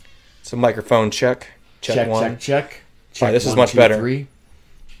So microphone check. Check one. Check. All right, this is one, much two, better. Three.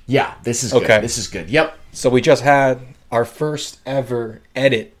 Yeah, this is good. Okay. This is good. Yep. So we just had our first ever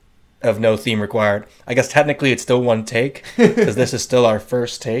edit of No Theme Required. I guess technically it's still one take, because this is still our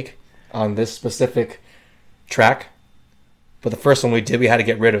first take on this specific track. But the first one we did, we had to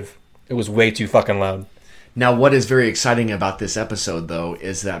get rid of. It was way too fucking loud. Now, what is very exciting about this episode, though,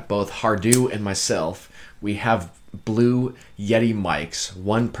 is that both Hardu and myself, we have Blue Yeti mics,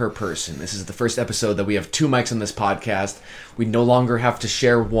 one per person. This is the first episode that we have two mics on this podcast. We no longer have to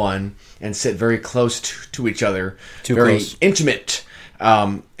share one and sit very close to each other. Very close. Intimate.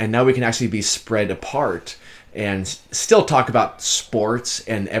 And now we can actually be spread apart and still talk about sports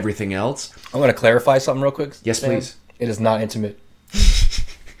and everything else. I want to clarify something real quick. Yes, Sam. please. It is not intimate.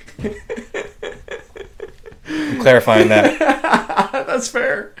 I'm clarifying that. That's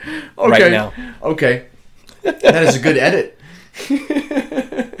fair. Okay. Right now. Okay. That is a good edit.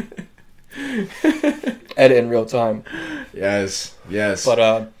 Edit in real time. Yes.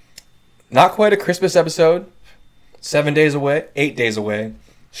 But not quite a Christmas episode. 7 days away. 8 days away.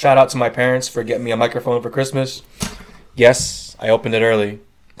 Shout out to my parents for getting me a microphone for Christmas. Yes, I opened it early.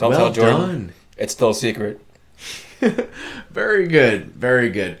 Don't tell Jordan. Done. It's still a secret. Very good. Very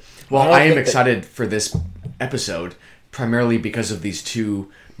good. Well, I am excited for this episode, primarily because of these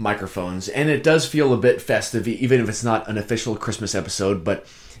two microphones. And it does feel a bit festive, even if it's not an official Christmas episode. But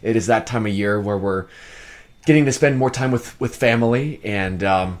it is that time of year where we're getting to spend more time with family. And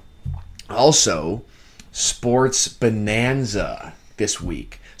also, sports bonanza this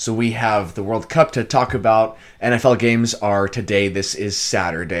week. So we have the World Cup to talk about. NFL games are today. This is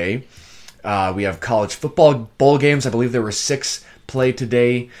Saturday. We have college football bowl games. I believe there were 6 played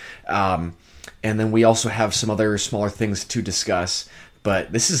today. And then we also have some other smaller things to discuss.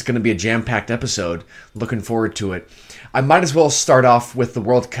 But this is going to be a jam-packed episode. Looking forward to it. I might as well start off with the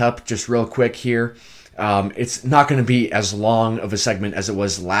World Cup just real quick here. It's not going to be as long of a segment as it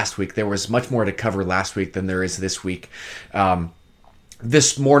was last week. There was much more to cover last week than there is this week.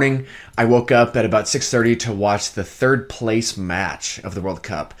 This morning, I woke up at about 6:30 to watch the third place match of the World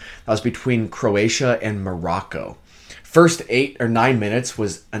Cup. That was between Croatia and Morocco. First 8 or 9 minutes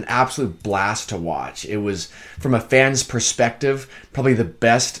was an absolute blast to watch. It was, from a fan's perspective, probably the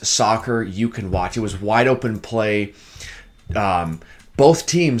best soccer you can watch. It was wide open play. Both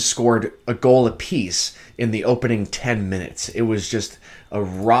teams scored a goal apiece in the opening 10 minutes. It was just a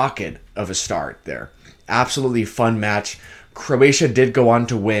rocket of a start there. Absolutely fun match. Croatia did go on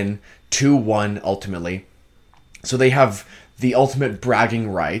to win 2-1 ultimately. So they have the ultimate bragging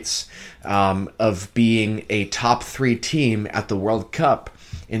rights of being a top 3 team at the World Cup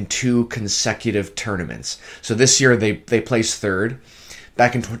in 2 consecutive tournaments. So this year they placed 3rd.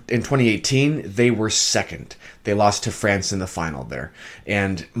 Back in 2018, they were 2nd. They lost to France in the final there.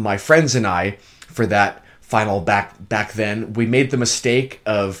 And my friends and I, for that final back then, we made the mistake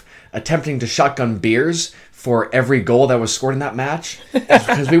of attempting to shotgun beers for every goal that was scored in that match,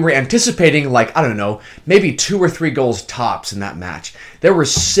 because we were anticipating, like, I don't know, maybe 2 or 3 goals tops in that match. There were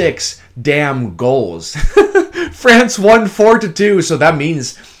 6 damn goals. France won 4-2, so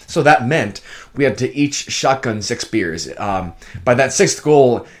that meant we had to each shotgun 6 beers. By that 6th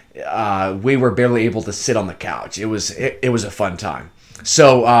goal, we were barely able to sit on the couch. It was a fun time.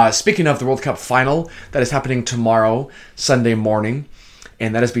 So speaking of the World Cup final, that is happening tomorrow, Sunday morning.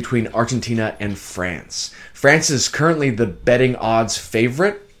 And that is between Argentina and France. France is currently the betting odds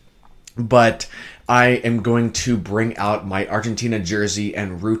favorite, but I am going to bring out my Argentina jersey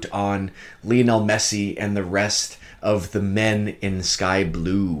and root on Lionel Messi and the rest of the men in sky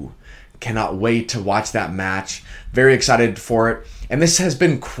blue. Cannot wait to watch that match. Very excited for it. And this has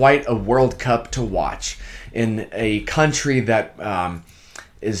been quite a World Cup to watch in a country that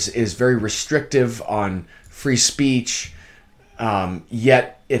is very restrictive on free speech.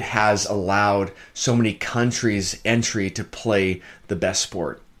 Yet it has allowed so many countries entry to play the best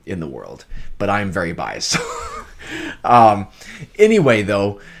sport in the world. But I'm very biased. Anyway,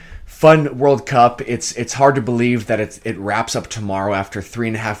 though, fun World Cup. It's hard to believe that it wraps up tomorrow after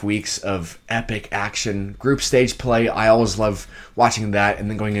 3.5 weeks of epic action. Group stage play, I always love watching that. And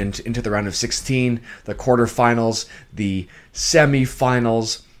then going into the round of 16, the quarterfinals, the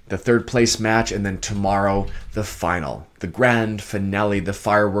semifinals, the 3rd place match, and then tomorrow, the final. The grand finale. The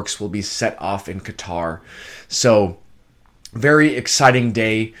fireworks will be set off in Qatar. So, very exciting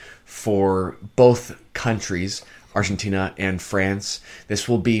day for both countries, Argentina and France. This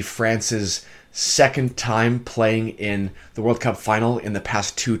will be France's 2nd time playing in the World Cup final in the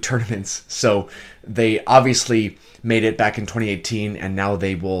past 2 tournaments. So, they obviously made it back in 2018, and now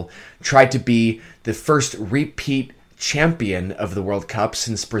they will try to be the first repeat champion of the World Cup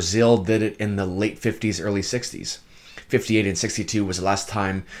since Brazil did it in the late 50s, early 60s. 58 and 62 was the last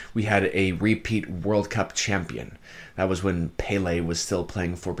time we had a repeat World Cup champion. That was when Pele was still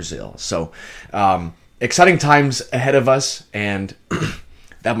playing for Brazil. So, exciting times ahead of us, and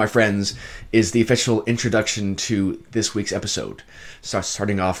that, my friends, is the official introduction to this week's episode.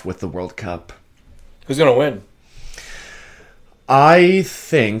 Starting off with the World Cup. Who's going to win? I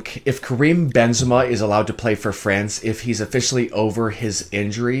think if Karim Benzema is allowed to play for France, if he's officially over his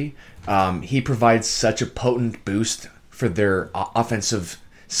injury, he provides such a potent boost for their offensive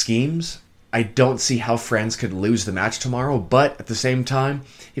schemes. I don't see how France could lose the match tomorrow, but at the same time,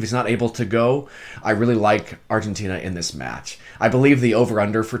 if he's not able to go, I really like Argentina in this match. I believe the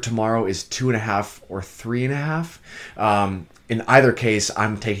over-under for tomorrow is 2.5 or 3.5. In either case,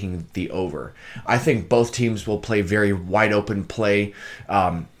 I'm taking the over. I think both teams will play very wide-open play.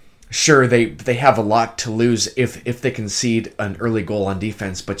 Sure, they have a lot to lose if they concede an early goal on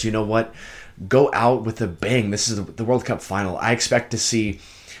defense, but you know what? Go out with a bang. This is the World Cup final. I expect to see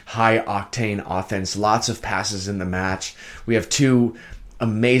high-octane offense, lots of passes in the match. We have two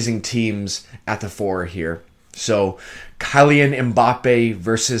amazing teams at the fore here. So, Kylian Mbappe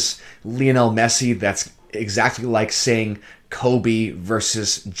versus Lionel Messi, that's exactly like saying Kobe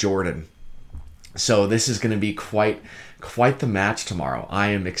versus Jordan. So this is going to be quite the match tomorrow. I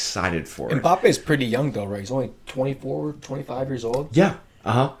am excited for it. Mbappe's pretty young though, right? He's only 24, 25 years old. Yeah.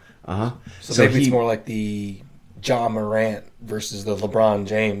 So maybe it's more like the John Morant versus the LeBron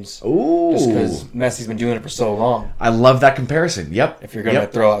James. Ooh. Just because Messi's been doing it for so long. I love that comparison. Yep. If you're going to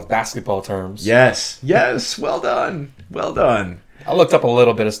throw out basketball terms. Yes. Well done. I looked up a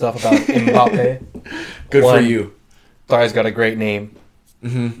little bit of stuff about Mbappe. Good for you. Thought he's got a great name.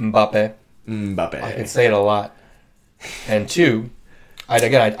 Mm-hmm. Mbappe. I can say it a lot. And two,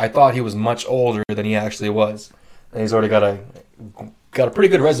 I thought he was much older than he actually was. And he's already got a pretty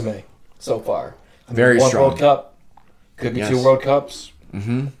good resume so far. Very One strong. World Cup. Could be 2 World Cups.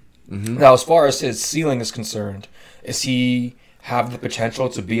 Now, as far as his ceiling is concerned, does he have the potential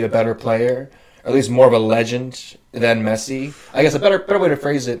to be a better player? Or at least more of a legend than Messi? I guess a better way to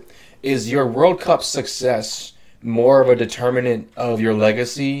phrase it is your World Cup success more of a determinant of your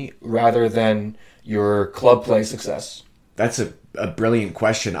legacy rather than your club play success? That's a brilliant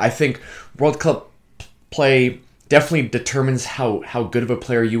question. I think World Cup play definitely determines how good of a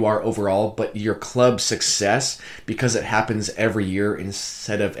player you are overall, but your club success, because it happens every year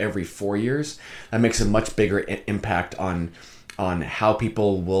instead of every 4 years, that makes a much bigger impact on how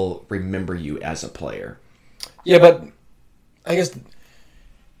people will remember you as a player. Yeah, but I guess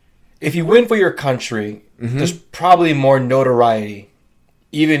if you win for your country, there's probably more notoriety,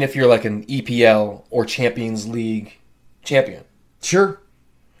 even if you're like an EPL or Champions League champion. Sure.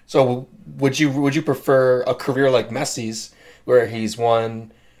 So would you prefer a career like Messi's, where he's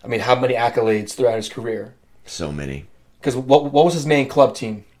won? I mean, how many accolades throughout his career? So many. Because what was his main club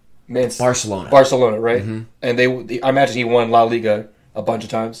team? Barcelona, right? And I imagine he won La Liga a bunch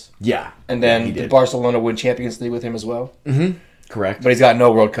of times. Yeah. And then did Barcelona win Champions League with him as well? Correct. But he's got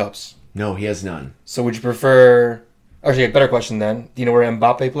no World Cups. No, he has none. So would you prefer... Actually, a better question then. Do you know where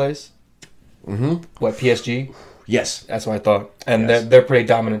Mbappe plays? What, PSG? Yes. That's what I thought. And they're pretty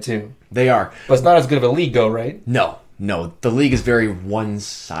dominant too. They are. But it's not as good of a league though, right? No. The league is very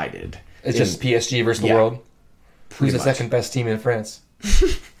one-sided. It's just PSG versus the world? Who's the second best team in France?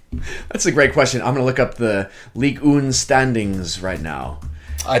 That's a great question. I'm going to look up the Ligue 1 standings right now.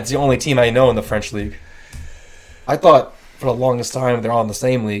 It's the only team I know in the French league. I thought for the longest time they're all in the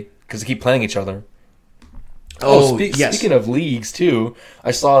same league because they keep playing each other. Yes. Speaking of leagues too,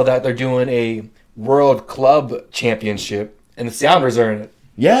 I saw that they're doing a World Club Championship and the Sounders are in it.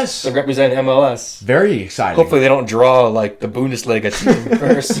 Yes. They represent MLS. Very exciting. Hopefully they don't draw like the Bundesliga team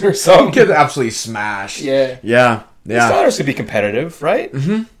first or something. Get absolutely smashed. Yeah. The Sounders could be competitive, right?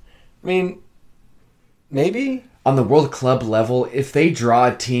 I mean, maybe. On the World Club level, if they draw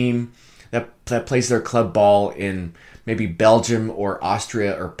a team that plays their club ball in maybe Belgium or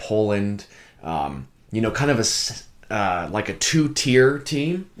Austria or Poland, kind of like a 2-tier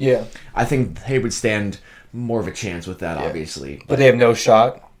team. Yeah. I think they would stand more of a chance with that, obviously. But they have no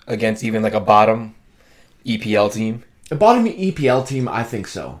shot against even like a bottom EPL team. A bottom EPL team, I think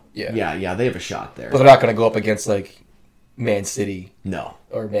so. Yeah, they have a shot there. But they're not going to go up against like Man City. No.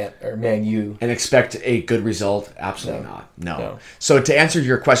 Or Man U. And expect a good result? Absolutely not. No. So to answer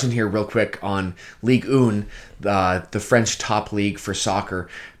your question here real quick on Ligue 1, the French top league for soccer,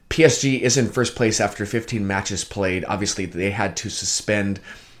 PSG is in first place after 15 matches played. Obviously, they had to suspend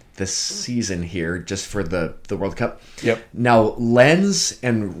this season here, just for the World Cup. Yep. Now, Lens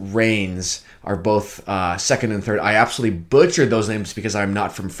and Reigns are both second and third. I absolutely butchered those names because I'm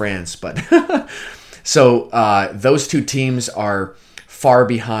not from France, but so those two teams are far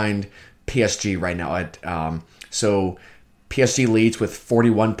behind PSG right now. So PSG leads with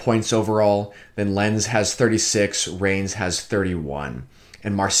 41 points overall. Then Lens has 36, Reigns has 31,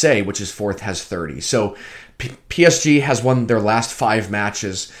 and Marseille, which is fourth, has 30. So PSG has won their last 5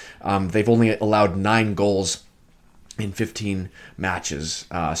 matches. They've only allowed 9 goals in 15 matches.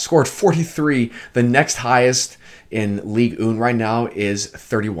 Scored 43. The next highest in Ligue 1 right now is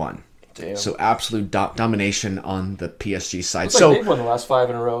 31. Damn. So absolute domination on the PSG side. Looks like they've won the last 5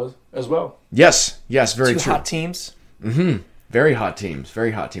 in a row as well. Yes, very true. Hot teams. Very hot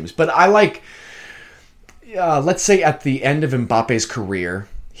teams. But I like, let's say at the end of Mbappe's career,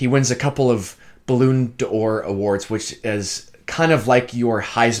 he wins a couple of Ballon d'Or awards, which is kind of like your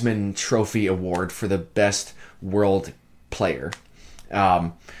Heisman Trophy award for the best world player.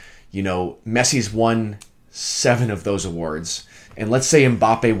 Messi's won 7 of those awards. And let's say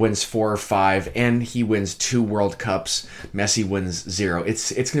Mbappe wins 4 or 5 and he wins 2 World Cups. Messi wins 0.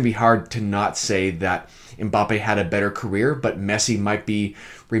 It's going to be hard to not say that Mbappe had a better career, but Messi might be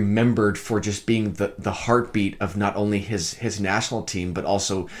remembered for just being the heartbeat of not only his national team, but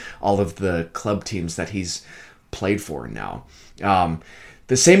also all of the club teams that he's played for now.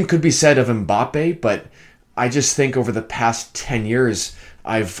 The same could be said of Mbappe, but I just think over the past 10 years,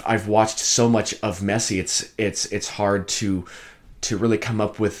 I've watched so much of Messi. It's hard to really come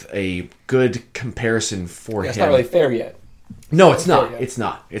up with a good comparison for him. It's not really fair yet. No, it's not.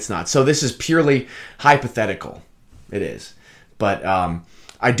 It's not. So this is purely hypothetical. It is. But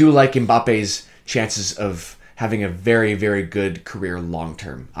I do like Mbappe's chances of having a very, very good career long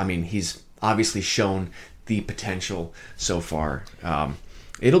term. I mean, he's obviously shown the potential so far.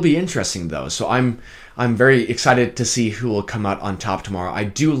 It'll be interesting though. So I'm very excited to see who will come out on top tomorrow. I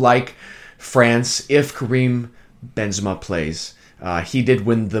do like France if Karim Benzema plays. He did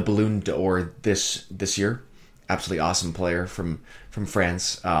win the Ballon d'Or this year. Absolutely awesome player from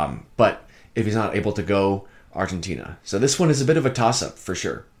France. But if he's not able to go, Argentina. So this one is a bit of a toss-up for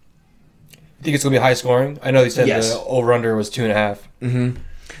sure. You think it's going to be high scoring? I know they said Yes. the over-under was 2.5.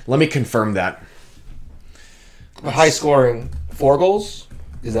 Let me confirm that. High scoring, 4 goals?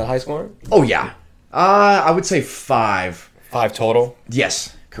 Is that high scoring? Oh, yeah. I would say 5. 5 total?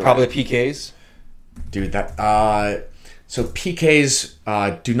 Yes. Correct. Probably PKs? Dude, that... So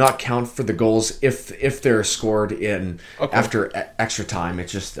PKs do not count for the goals if they're scored in after extra time.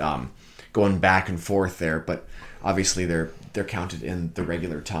 It's just going back and forth there, but obviously they're counted in the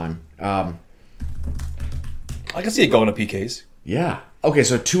regular time. I can see it going to PKs. Yeah. Okay,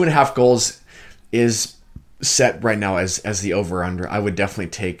 so 2.5 goals is set right now as the over-under. I would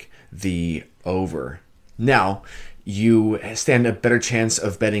definitely take the over. Now, you stand a better chance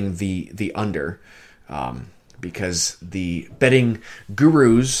of betting the under. Because the betting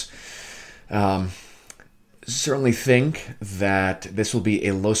gurus certainly think that this will be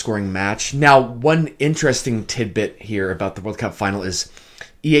a low-scoring match. Now, one interesting tidbit here about the World Cup final is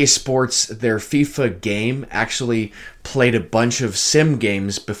EA Sports, their FIFA game, actually played a bunch of sim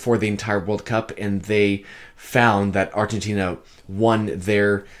games before the entire World Cup, and they found that Argentina won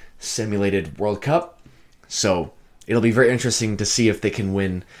their simulated World Cup. So it'll be very interesting to see if they can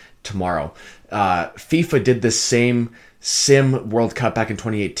win tomorrow. FIFA did the same sim World Cup back in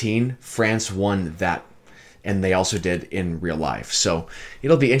 2018. France won that, and they also did in real life. So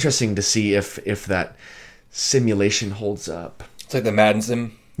it'll be interesting to see if that simulation holds up. It's like the Madden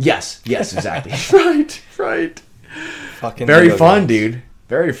sim. Yes, exactly. right. Fucking very fun, dude.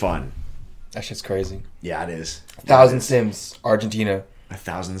 Very fun. That shit's crazy. Yeah, it is. 1,000 sims, Argentina.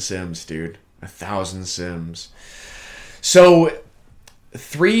 1,000 sims, dude. 1,000 sims. So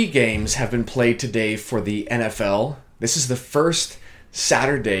 3 games have been played today for the NFL. This is the first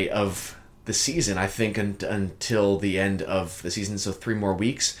Saturday of the season, I think, until the end of the season. So 3 more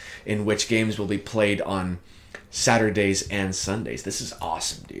weeks in which games will be played on Saturdays and Sundays. This is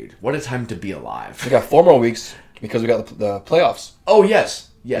awesome, dude. What a time to be alive. We got 4 more weeks because we got the playoffs. Oh, yes.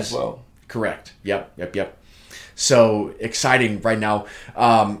 As well. Correct. Yep. So exciting right now.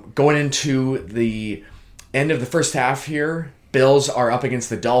 Going into the end of the first half here, Bills are up against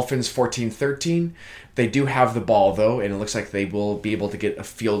the Dolphins 14-13. They do have the ball, though, and it looks like they will be able to get a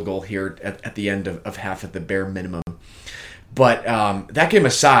field goal here at the end of half at the bare minimum. But that game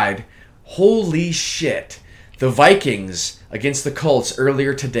aside, holy shit. The Vikings against the Colts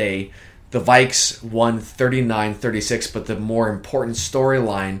earlier today, the Vikes won 39-36, but the more important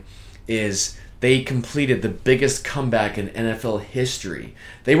storyline is they completed the biggest comeback in NFL history.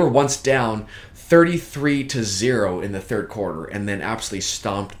 They were once down 33-0 in the third quarter and then absolutely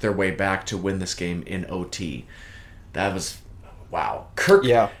stomped their way back to win this game in OT. That was, wow. Kirk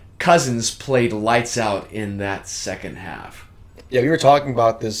Cousins played lights out in that second half. Yeah, we were talking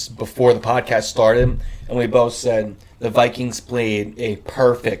about this before the podcast started, and we both said the Vikings played a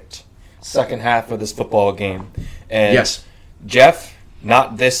perfect second half of this football game. And yes. Jeff,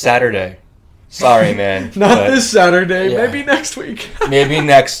 not this Saturday. Sorry, man. Not this Saturday. Yeah. Maybe next week. Maybe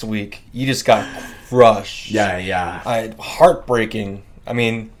next week. You just got crushed. Yeah. Heartbreaking. I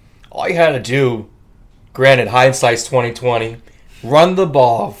mean, all you had to do, granted, hindsight's 2020, run the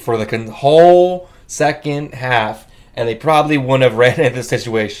ball for the whole second half, and they probably wouldn't have ran into the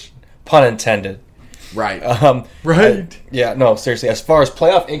situation. Pun intended. Right. Right. Seriously. As far as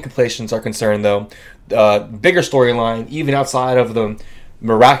playoff incompletions are concerned, though, bigger storyline, even outside of the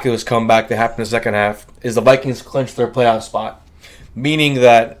miraculous comeback that happened in the second half, is the Vikings clinched their playoff spot, meaning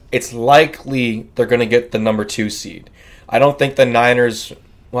that it's likely they're going to get the number 2 seed. I don't think the Niners...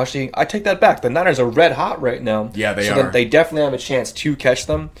 Well, actually, I take that back. The Niners are red hot right now. Yeah, they are. They definitely have a chance to catch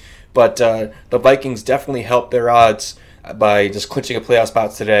them, but the Vikings definitely helped their odds by just clinching a playoff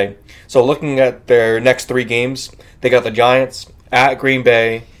spot today. So looking at their next 3 games, they got the Giants, at Green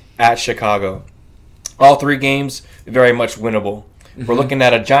Bay, at Chicago. All 3 games, very much winnable. Mm-hmm. We're looking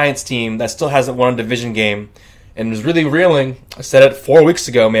at a Giants team that still hasn't won a division game and is really reeling. I said it 4 weeks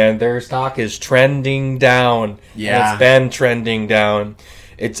ago, man. Their stock is trending down. Yeah. And it's been trending down.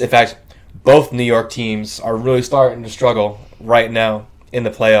 In fact, both New York teams are really starting to struggle right now in the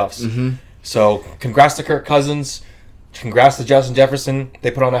playoffs. Mm-hmm. So congrats to Kirk Cousins. Congrats to Justin Jefferson.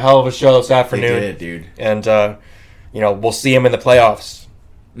 They put on a hell of a show this afternoon. They did, dude. And, we'll see him in the playoffs.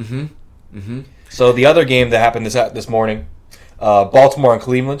 Mm-hmm. Mm-hmm. So the other game that happened this morning, Baltimore and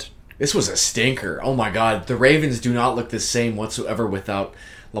Cleveland. This was a stinker. Oh, my God. The Ravens do not look the same whatsoever without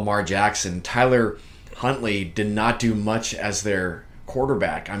Lamar Jackson. Tyler Huntley did not do much as their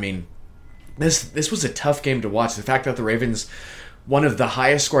quarterback. I mean, this was a tough game to watch. The fact that the Ravens, one of the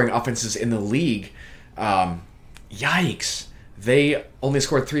highest scoring offenses in the league, yikes. They only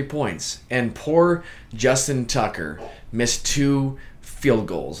scored 3 points. And poor Justin Tucker missed 2 field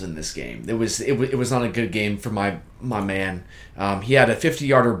goals in this game. It was not a good game for my man. He had a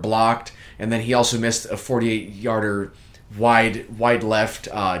 50-yarder blocked, and then he also missed a 48-yarder wide left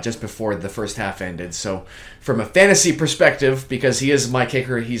just before the first half ended. So from a fantasy perspective, because he is my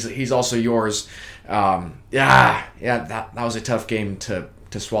kicker, he's also yours. That was a tough game to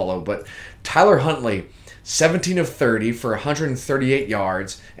swallow. But Tyler Huntley, 17 of 30 for 138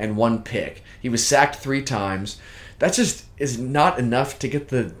 yards and 1 pick. He was sacked 3 times. That just is not enough to get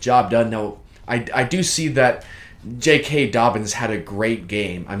the job done. Now, I do see that J.K. Dobbins had a great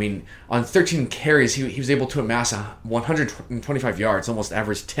game. I mean, on 13 carries, he was able to amass 125 yards, almost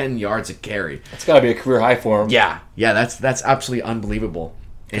averaged 10 yards a carry. That's got to be a career high for him. Yeah, that's absolutely unbelievable.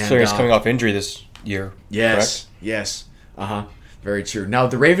 Considering he's coming off injury this year. Yes, correct? Yes. Very true. Now,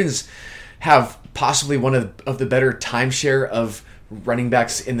 the Ravens have possibly one of the better timeshare of running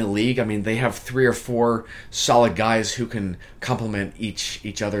backs in the league. I mean, they have 3 or 4 solid guys who can complement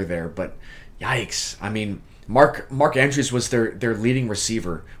each other there. But yikes! I mean, Mark Andrews was their leading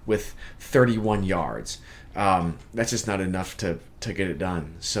receiver with 31 yards. That's just not enough to get it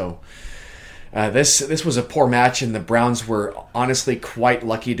done. So this was a poor match, and the Browns were honestly quite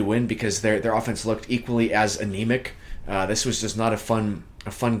lucky to win because their offense looked equally as anemic. This was just not a fun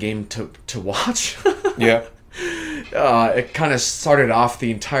game to watch. Yeah. It kind of started off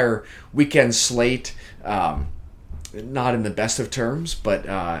the entire weekend slate, not in the best of terms, but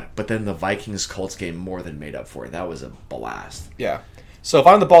then the Vikings-Colts game more than made up for it. That was a blast. Yeah. So if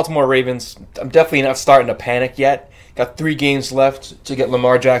I'm the Baltimore Ravens, I'm definitely not starting to panic yet. Got 3 games left to get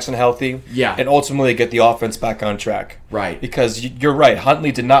Lamar Jackson healthy. Yeah. And ultimately get the offense back on track. Right. Because you're right,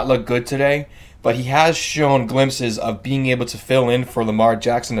 Huntley did not look good today, but he has shown glimpses of being able to fill in for Lamar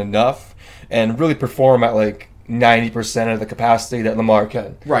Jackson enough and really perform at like 90% of the capacity that Lamar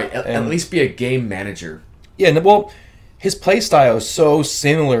can. Right, at least be a game manager. Yeah, well, his play style is so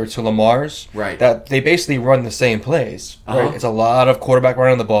similar to Lamar's that they basically run the same plays. Right? It's a lot of quarterback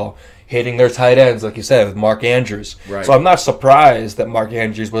running the ball, hitting their tight ends, like you said, with Mark Andrews. Right. So I'm not surprised that Mark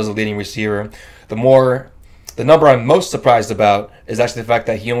Andrews was the leading receiver. The number I'm most surprised about is actually the fact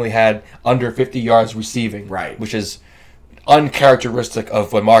that he only had under 50 yards receiving, which is uncharacteristic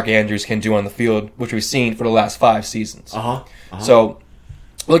of what Mark Andrews can do on the field, which we've seen for the last 5 seasons. So,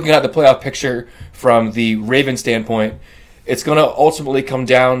 looking at the playoff picture from the Ravens standpoint, It's going to ultimately come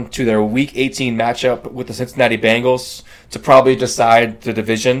down to their Week 18 matchup with the Cincinnati Bengals to probably decide the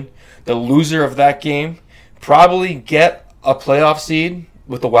division. The loser of that game probably get a playoff seed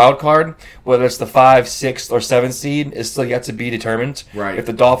with the wild card. Whether it's the 5, 6, or 7 seed is still yet to be determined. Right. If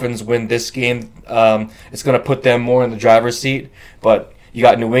the Dolphins win this game, it's going to put them more in the driver's seat. But you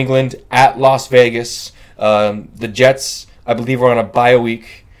got New England at Las Vegas. The Jets, I believe, are on a bye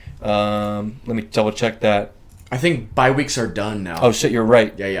week. Let me double check that. I think bye weeks are done now. Oh shit, you're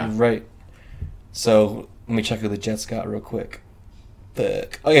right. Yeah. You're right. So let me check who the Jets got real quick.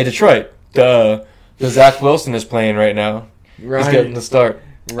 Oh yeah, Detroit. The Zach Wilson is playing right now. Right. He's getting the start.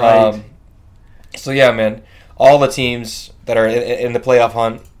 Right. So yeah, man. All the teams that are in the playoff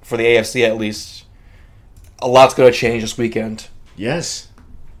hunt for the AFC at least, a lot's going to change this weekend. Yes.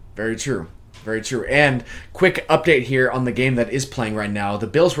 Very true. Very true. And quick update here on the game that is playing right now. The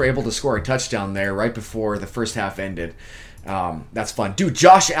Bills were able to score a touchdown there right before the first half ended. That's fun. Dude,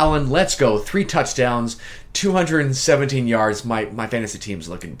 Josh Allen, let's go. 3 touchdowns, 217 yards. My fantasy team's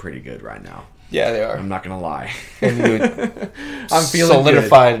looking pretty good right now. Yeah, they are. I'm not going to lie. And you I'm feeling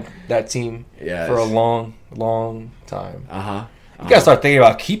solidified that team Yes. for a long, long time. Uh-huh. You got to start thinking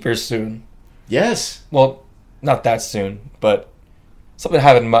about keepers soon. Yes. Well, not that soon, but something to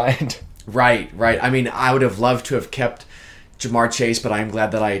have in mind. Right. I mean, I would have loved to have kept Jamar Chase, but I'm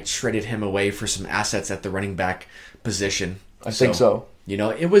glad that I traded him away for some assets at the running back position. I think so. You know,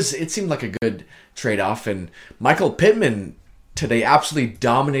 it seemed like a good trade-off, and Michael Pittman today absolutely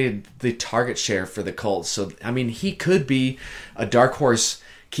dominated the target share for the Colts. So, I mean, he could be a dark horse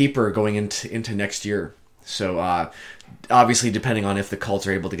keeper going into next year. So, obviously, depending on if the Colts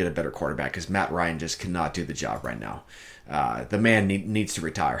are able to get a better quarterback, because Matt Ryan just cannot do the job right now. The man needs to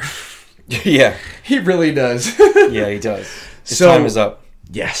retire. Yeah. He really does. Yeah, he does. His time is up.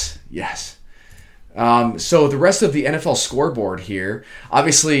 Yes. So the rest of the NFL scoreboard here,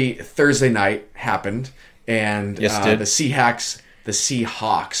 obviously Thursday night happened, and Yes, it did. the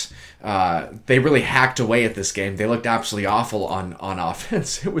Seahawks, they really hacked away at this game. They looked absolutely awful on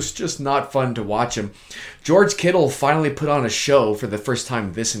offense. It was just not fun to watch them. George Kittle finally put on a show for the first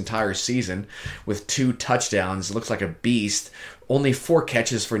time this entire season with 2 touchdowns. Looks like a beast. Only 4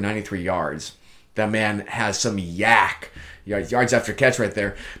 catches for 93 yards. That man has some yards after catch right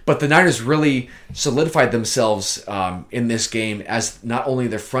there. But the Niners really solidified themselves in this game as not only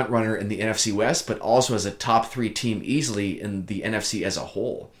the front runner in the NFC West, but also as a top 3 team easily in the NFC as a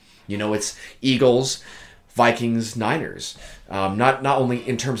whole. You know, it's Eagles, Vikings, Niners. Not only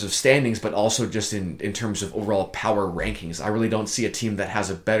in terms of standings, but also just in terms of overall power rankings. I really don't see a team that has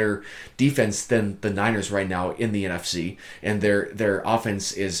a better defense than the Niners right now in the NFC, and their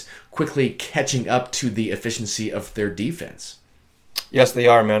offense is quickly catching up to the efficiency of their defense. Yes, they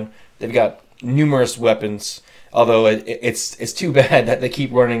are, man. They've got numerous weapons, although it's too bad that they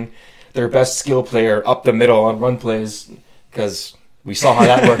keep running their best skill player up the middle on run plays, because we saw how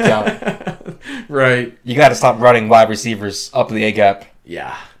that worked out. Right. You got to stop running wide receivers up the A-gap.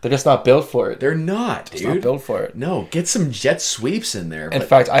 Yeah. They're just not built for it. They're not, dude. They're not built for it. No, get some jet sweeps in there. In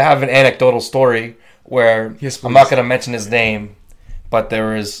fact, I have an anecdotal story where Yes, I'm not going to mention his name, but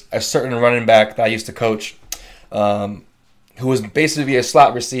there was a certain running back that I used to coach who was basically a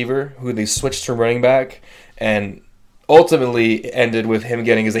slot receiver who they switched to running back, and ultimately it ended with him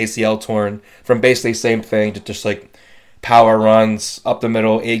getting his ACL torn from basically the same thing to just like power runs up the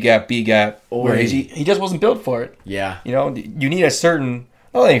middle, A gap, B gap, where he just wasn't built for it. Yeah. You know, you need a certain,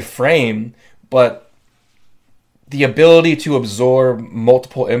 not only frame, but the ability to absorb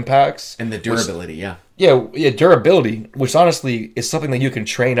multiple impacts. And the durability, yeah. Yeah, durability, which honestly is something that you can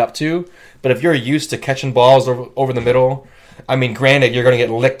train up to. But if you're used to catching balls over the middle, I mean, granted, you're going to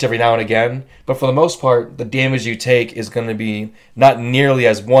get licked every now and again. But for the most part, the damage you take is going to be not nearly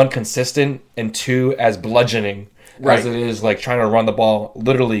as, 1, consistent, and 2, as bludgeoning. Right. As it is like trying to run the ball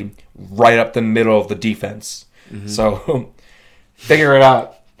literally right up the middle of the defense. Mm-hmm. So figure it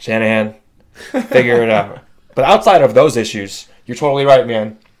out, Shanahan. Figure it out. But outside of those issues, you're totally right,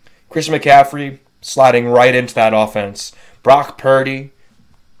 man. Christian McCaffrey sliding right into that offense. Brock Purdy,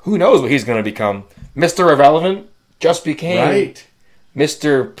 who knows what he's going to become. Mr. Irrelevant just became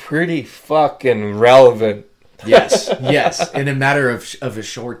Mr. Pretty fucking relevant. Yes. In a matter of a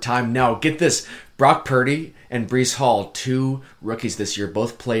short time. Now, get this. Brock Purdy and Brees Hall, 2 rookies this year,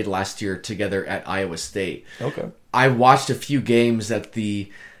 both played last year together at Iowa State. Okay. I watched a few games that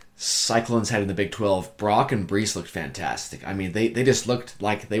the Cyclones had in the Big 12. Brock and Brees looked fantastic. I mean, they just looked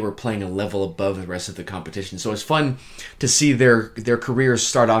like they were playing a level above the rest of the competition. So it's fun to see their careers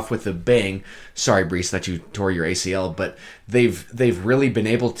start off with a bang. Sorry, Brees, that you tore your ACL, but they've really been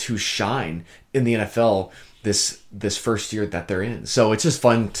able to shine in the NFL this first year that they're in. So it's just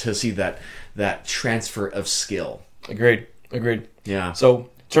fun to see that transfer of skill. Agreed. Yeah. So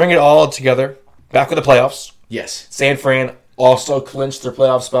turning it all together, back with the playoffs. Yes. San Fran also clinched their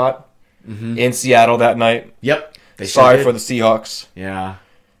playoff spot in Seattle that night. Yep. Sorry for the Seahawks. Yeah.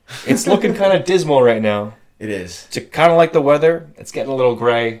 It's looking kind of dismal right now. It is. It's kind of like the weather. It's getting a little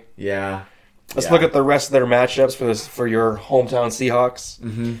gray. Yeah. Let's look at the rest of their matchups for your hometown Seahawks.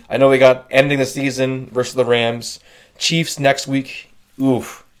 Mm-hmm. I know we got ending the season versus the Rams. Chiefs next week.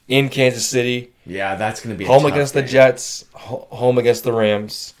 Oof. In Kansas City. Yeah, that's going to be home against the Jets. Home against the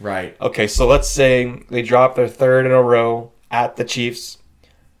Rams. Right. Okay, so let's say they drop their third in a row at the Chiefs.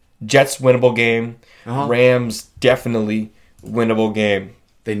 Jets winnable game. Rams definitely winnable game.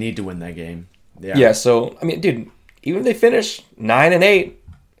 They need to win that game. Yeah. So I mean, dude, even if they finish 9-8,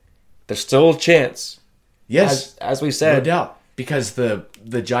 there's still a chance. Yes, as we said, no doubt, because the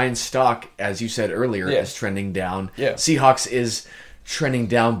Giants stock, as you said earlier, is trending down. Yeah. Seahawks is trending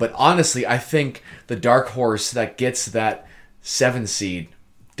down, but honestly, I think the dark horse that gets that 7 seed,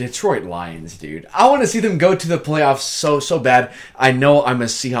 Detroit Lions, dude. I want to see them go to the playoffs so bad. I know I'm a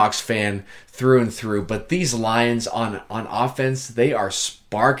Seahawks fan through and through, but these Lions on offense, they are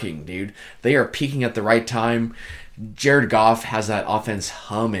sparking, dude. They are peaking at the right time. Jared Goff has that offense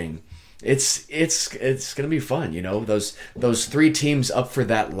humming. It's gonna be fun, you know. Those 3 teams up for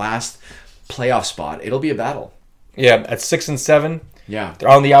that last playoff spot. It'll be a battle. Yeah, at 6 and 7. Yeah, they're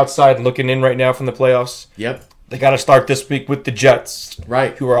on the outside looking in right now from the playoffs. Yep. They got to start this week with the Jets,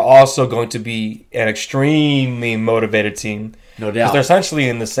 right? Who are also going to be an extremely motivated team. No doubt. They're essentially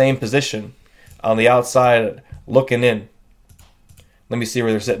in the same position on the outside looking in. Let me see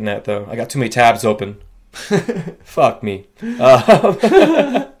where they're sitting at, though. I got too many tabs open. Fuck me. So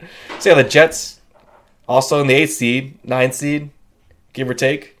yeah, the Jets also in the 8th seed, 9th seed, give or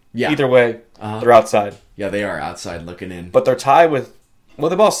take. Yeah. Either way, they're outside. Yeah, they are outside looking in. But they're tied with,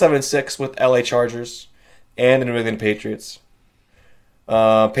 they're about 7-6 with LA Chargers and the New England Patriots.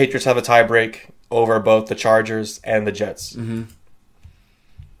 Patriots have a tiebreak over both the Chargers and the Jets. Mm-hmm.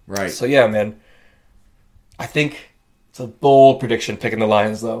 Right. So yeah, man. I think it's a bold prediction picking the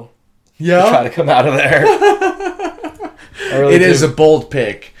Lions, though. Yeah. To try to come out of there. It is a bold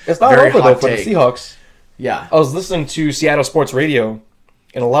pick. It's not Very over, though, for take. the Seahawks. Yeah. I was listening to Seattle Sports Radio,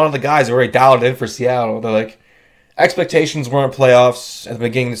 and a lot of the guys are already dialed in for Seattle. They're like, expectations weren't playoffs at the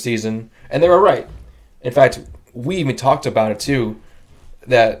beginning of the season, and they were right. In fact, we even talked about it, too,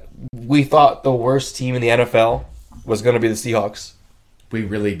 that we thought the worst team in the NFL was going to be the Seahawks. We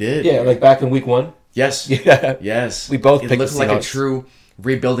really did. Yeah, like back in week 1. Yes. Yeah. Yes. We both picked the It looked like a Seahawks. true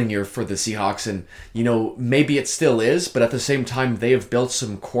rebuilding year for the Seahawks, and you know, maybe it still is, but at the same time they have built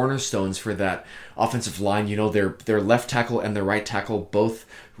some cornerstones for that offensive line. You know, their left tackle and their right tackle, both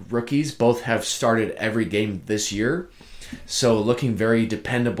rookies, both have started every game this year. So looking very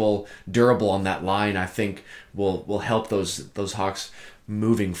dependable, durable on that line, I think will help those Hawks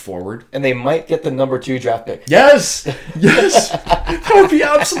moving forward. And they might get the number 2 draft pick. Yes! Yes! That would be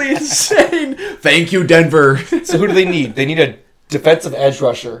absolutely insane! Thank you, Denver! So who do they need? They need a defensive edge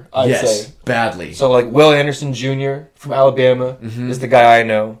rusher, I'd say. Badly. So like Will Anderson Jr. from Alabama is the guy I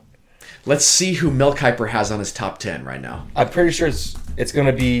know. Let's see who Mel Kiper has on his top 10 right now. I'm pretty sure it's going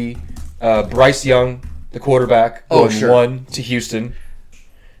to be Bryce Young, the quarterback, Oh, going sure. 1 to Houston.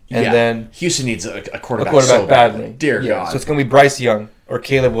 And then Houston needs a quarterback, so badly. badly. Dear God. So it's going to be Bryce Young or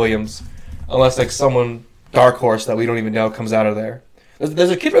Caleb Williams, unless like someone dark horse that we don't even know comes out of there. There's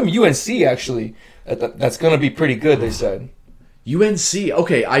a kid from UNC, actually, that's going to be pretty good, they said. UNC.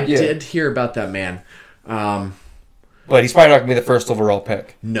 Okay, I did hear about that man. But he's probably not going to be the first overall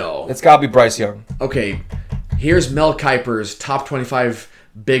pick. No. It's got to be Bryce Young. Okay, here's Mel Kiper's top 25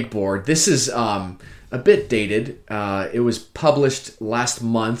 big board. This is a bit dated. It was published last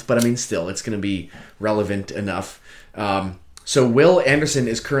month, but I mean, still, it's going to be relevant enough. So Will Anderson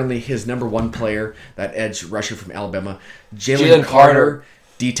is currently his number 1 player, that edge rusher from Alabama. Jalen Carter,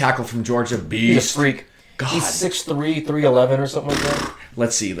 D tackle from Georgia. He's a freak. God. He's 6'3", 311 or something like that.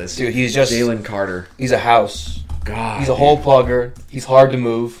 Let's see this. Dude, he's just... Jalen Carter. He's a house. God. He's a hole plugger. He's hard to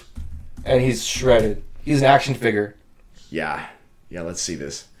move. And he's shredded. He's an action figure. Yeah, let's see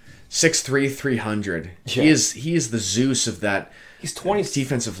this. 6'3", 300. Yeah. He is the Zeus of that He's 20,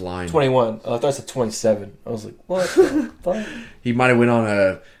 defensive line. 21. Oh, I thought I said 27. I was like, what the fuck? He might have went on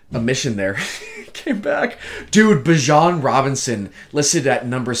a mission there. Came back. Dude, Bijan Robinson listed at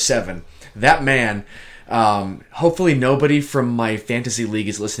number 7. That man... hopefully nobody from my fantasy league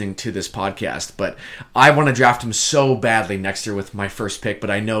is listening to this podcast, but I want to draft him so badly next year with my first pick.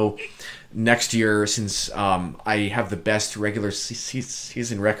 But I know next year, since I have the best regular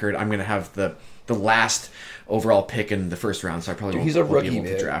season record, I'm going to have the the last overall pick in the first round, so I probably He's a won't rookie, be able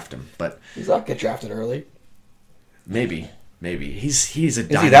to man. draft him. But He's not get drafted early. maybe he's a.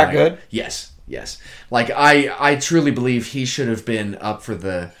 Is he that good? Yes. Like I truly believe he should have been up for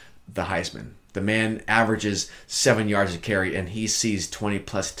the Heisman. The man averages 7 yards a carry, and he sees 20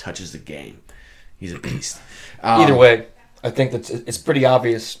 plus touches a game. He's a beast. Either way, I think that it's pretty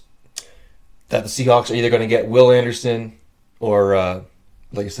obvious that the Seahawks are either going to get Will Anderson or,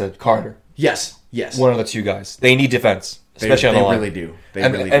 like I said, Carter. Yes. One of the two guys. They need defense, especially on the line. They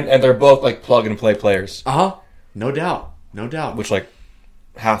really do. And they're both like plug and play players. No doubt. Which like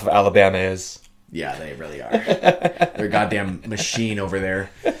half of Alabama is. Yeah, they really are. They're a goddamn machine over there.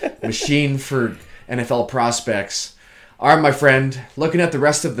 Machine for NFL prospects. All right, my friend. Looking at the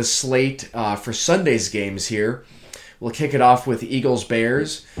rest of the slate for Sunday's games here, we'll kick it off with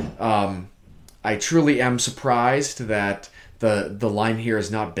Eagles-Bears. I truly am surprised that the line here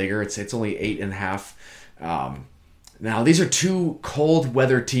is not bigger. It's only 8.5. Now, these are two cold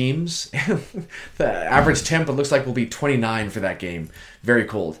weather teams. The average temp, it looks like, will be 29 for that game. Very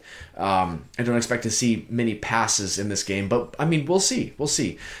cold. I don't expect to see many passes in this game, but, I mean, we'll see.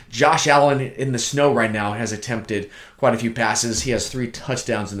 Josh Allen in the snow right now has attempted quite a few passes. He has 3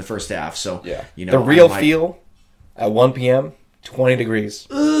 touchdowns in the first half. So, yeah. You know, the real feel at 1 p.m., 20 degrees.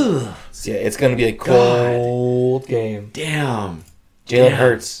 Ugh. So, yeah, it's going to be a cold game. Damn. Jalen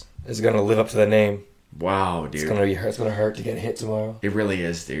Hurts is going to live up to the name. Wow, dude. It's gonna hurt to get hit tomorrow. It really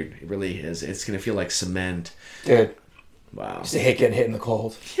is, dude. It really is. It's gonna feel like cement. Dude. Wow. I just hate getting hit in the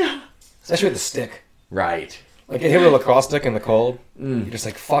cold. Yeah. Especially with the stick. Right. Like, get hit with a lacrosse stick in the cold. You're just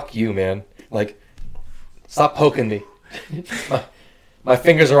like, fuck you, man. Like, stop poking me. My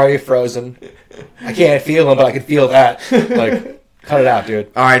fingers are already frozen. I can't feel them, but I can feel that. Like, cut it out,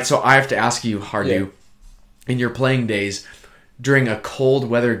 dude. All right, so I have to ask you, Hardu, in your playing days, during a cold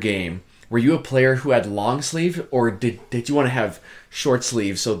weather game, were you a player who had long sleeve, or did you want to have short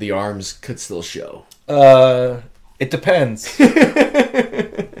sleeve so the arms could still show? It depends.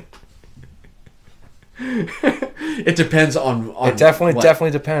 It depends on it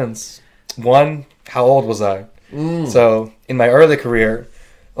definitely depends. One, how old was I? So in my early career,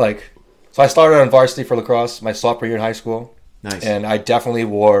 so I started on varsity for lacrosse my sophomore year in high school. Nice. And I definitely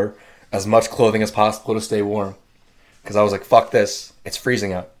wore as much clothing as possible to stay warm, because I was like, fuck this, it's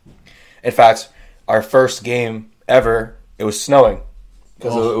freezing out. In fact, our first game ever, it was snowing,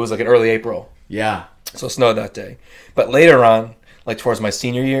 because it was like an early April. Yeah. So it snowed that day. But later on, like towards my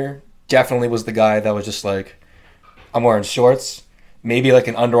senior year, definitely was the guy that was just like, I'm wearing shorts, maybe like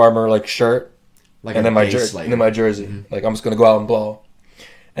an Under Armour like shirt, and then my jersey. Mm-hmm. Like, I'm just gonna go out and blow.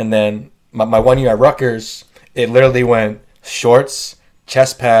 And then my 1 year at Rutgers, it literally went shorts,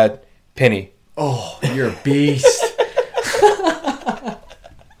 chest pad, penny. Oh, you're a beast.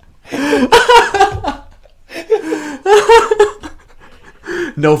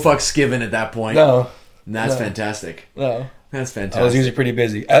 No fucks given at that point. No. That's fantastic. No. That's fantastic. I was usually pretty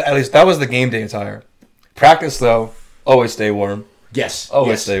busy. At least that was the game day attire. Practice, though, always stay warm. Yes.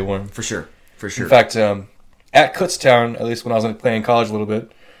 Always stay warm. For sure. In fact, at Kutztown, at least when I was playing college a little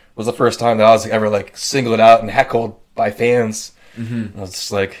bit, was the first time that I was ever like singled out and heckled by fans. Mm-hmm. I was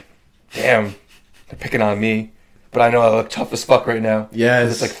just like, damn, they're picking on me. But I know I look tough as fuck right now.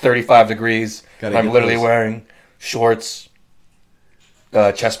 Yes. It's like 35 degrees. And I'm literally wearing shorts,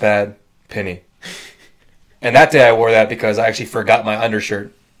 chest pad, penny. And that day I wore that because I actually forgot my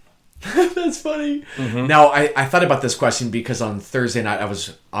undershirt. That's funny. Mm-hmm. Now, I thought about this question because on Thursday night I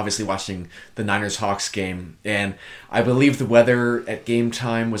was obviously watching the Niners-Hawks game, and I believe the weather at game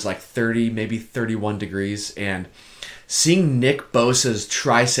time was like 30, maybe 31 degrees, and seeing Nick Bosa's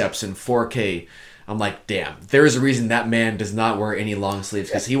triceps in 4K, I'm like, damn, there is a reason that man does not wear any long sleeves,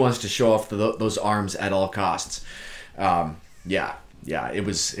 because he wants to show off those arms at all costs. Yeah, it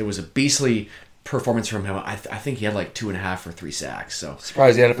was a beastly performance from him. I think he had like 2.5 or 3 sacks. So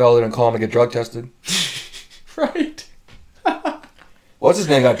surprised the NFL didn't call him and get drug tested. Right. What's his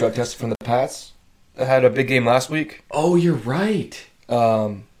name got drug tested from the Pats? That had a big game last week. Oh, you're right.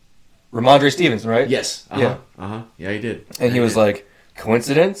 Ramondre Stevenson, right? Yes. Yeah, he did. And he was like,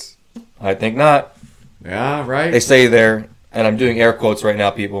 coincidence? I think not. Yeah, right. They say they're, and I'm doing air quotes right now,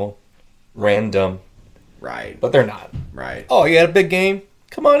 people, random. Right. But they're not. Right. Oh, you had a big game?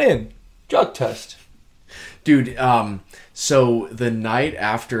 Come on in. Drug test. Dude, so the night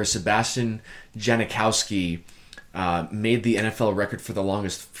after Sebastian Janikowski made the NFL record for the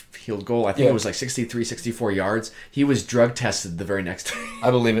longest field goal, I think it was like 63, 64 yards, he was drug tested the very next day. I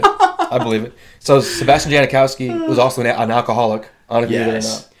believe it. So Sebastian Janikowski was also an alcoholic, on a video or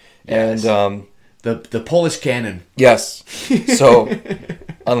not. And The Polish cannon. Yes. So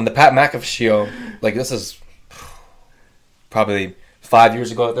on the Pat McAfee show, like this is probably 5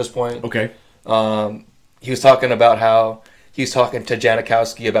 years ago at this point. Okay. He was talking about how he was talking to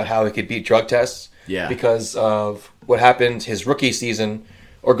Janikowski about how he could beat drug tests. Yeah. Because of what happened his rookie season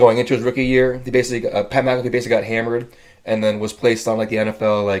or going into his rookie year. He basically Pat McAfee basically got hammered and then was placed on like the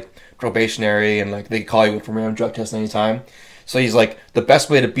NFL like probationary and like they could call you from random drug test anytime. So he's like the best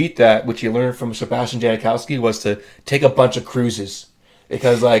way to beat that, which he learned from Sebastian Janikowski, was to take a bunch of cruises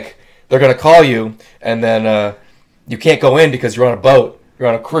because like they're gonna call you and then you can't go in because you're on a boat, you're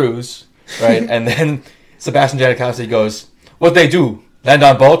on a cruise, right? And then Sebastian Janikowski goes, "What they do? Land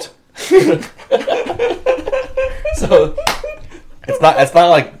on boat?" So it's not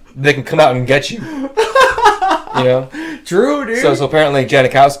like they can come out and get you. You know? True, dude. So apparently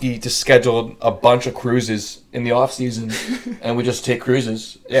Janikowski just scheduled a bunch of cruises in the off season and we just take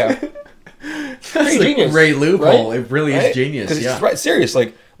cruises. Yeah. That's a genius, great loophole. right? It really is genius. Because Yeah. it's right serious.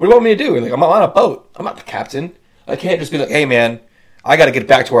 Like, what do you want me to do? Like, I'm on a boat. I'm not the captain. I can't just be like, hey man, I gotta get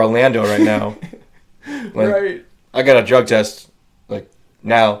back to Orlando right now. Like, Right. I got a drug test. Like,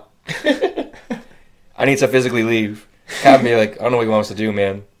 now. I need to physically leave. Have me like, I don't know what you want us to do,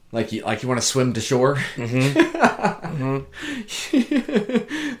 man. Like you want to swim to shore? Mm-hmm.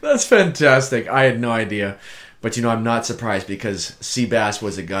 That's fantastic. I had no idea. But I'm not surprised because Seabass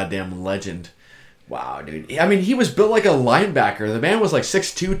was a goddamn legend. Wow, dude. I mean, he was built like a linebacker. The man was like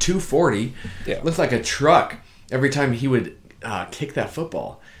 6'2", 240. Yeah. Looked like a truck every time he would kick that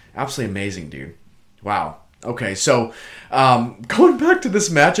football. Absolutely amazing, dude. Wow. Okay, so going back to this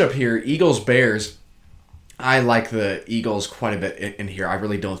matchup here, Eagles-Bears. I like the Eagles quite a bit in here. I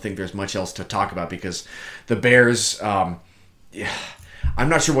really don't think there's much else to talk about because the Bears, I'm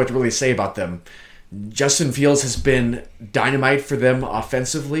not sure what to really say about them. Justin Fields has been dynamite for them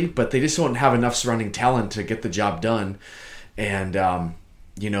offensively, but they just don't have enough surrounding talent to get the job done. And,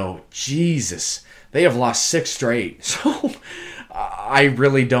 Jesus, they have lost 6 straight. So I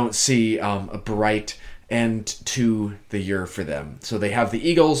really don't see a bright end to the year for them. So they have the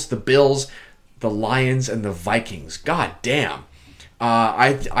Eagles, the Bills, the Lions, and the Vikings. God damn.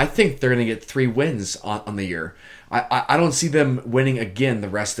 I think they're going to get 3 wins on the year. I don't see them winning again the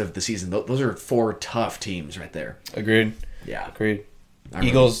rest of the season. Those are 4 tough teams right there. Agreed. Yeah. Agreed.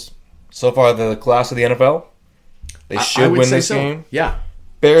 Eagles, so far the class of the NFL. They should win this game. Yeah.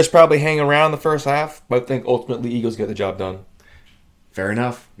 Bears probably hang around the first half, but I think ultimately Eagles get the job done. Fair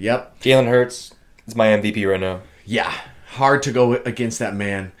enough. Yep. Jalen Hurts is my MVP right now. Yeah. Hard to go against that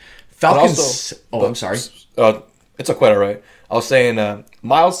man. Falcons. I'm sorry. It's quite all right. I was saying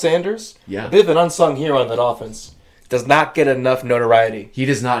Miles Sanders, Yeah. a bit of an unsung hero on that offense, does not get enough notoriety. He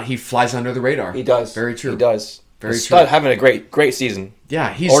does not. He flies under the radar. He does. Very true. He does. Very He's true. having a great season.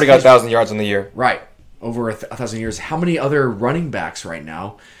 Yeah. He's Already got 1,000 yards in the year. Right. Over 1,000 years. How many other running backs right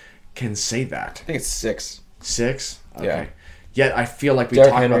now can say that? I think it's 6. 6? Okay. Yeah. Yet I feel like we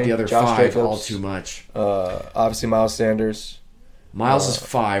Derrick talk about Henry, the other Josh 5 Jacobs. all too much. Obviously Miles Sanders. Miles is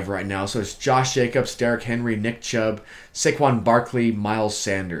 5 right now. So it's Josh Jacobs, Derrick Henry, Nick Chubb, Saquon Barkley, Miles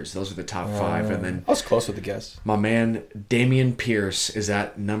Sanders. Those are the top 5. And then I was close with the guess. my man Damian Pierce is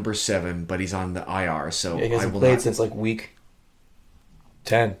at number 7, but he's on the IR. So Yeah, he I hasn't will played not. since like week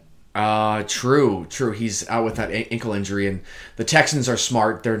 10. True. He's out with that ankle injury, and the Texans are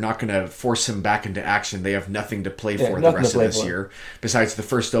smart. They're not going to force him back into action. They have nothing to play for the nothing rest to of play this for. year, besides the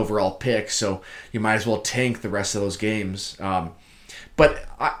first overall pick. So you might as well tank the rest of those games. But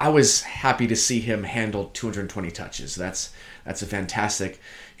I was happy to see him handle 220 touches. That's a fantastic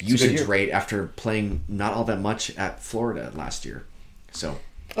usage year. rate after playing not all that much at Florida last year. So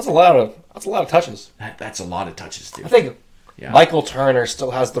That's a lot of touches. that's a lot of touches, dude. I think Yeah. Michael Turner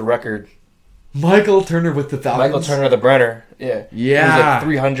still has the record. Michael Turner with the Falcons. Michael Turner, the Brenner. Yeah. Yeah. He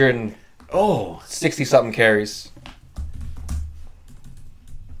was like 360 Oh, something carries.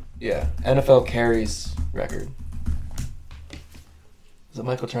 Yeah. NFL carries record. Is it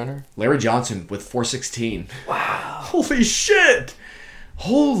Michael Turner? Larry Johnson with 416. Wow. Holy shit!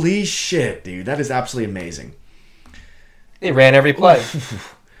 Holy shit, dude. That is absolutely amazing. He ran every play.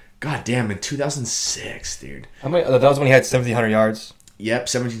 God damn, in 2006, dude. How many? That was when he had 1,700 yards. Yep,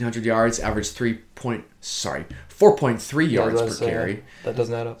 1,700 yards, averaged 4.3 yards per carry. That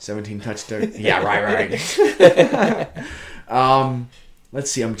doesn't add up. 17 touchdowns. Yeah, right. Let's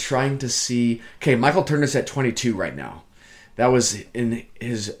see, I'm trying to see. Okay, Michael Turner's at 22 right now. That was in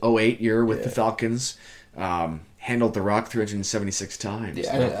his 08 year with the Falcons. Handled the rock 376 times.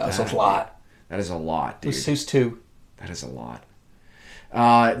 Yeah, Not that's bad. a lot. That is a lot, dude. Who's 2? That is a lot.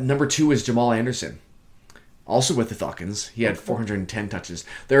 Number 2 is Jamal Anderson. also with the Falcons. He had 410 touches.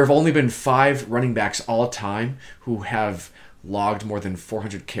 There have only been 5 running backs all time who have logged more than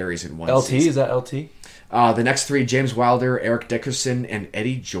 400 carries in one season. Is that LT? The next 3, James Wilder, Eric Dickerson, and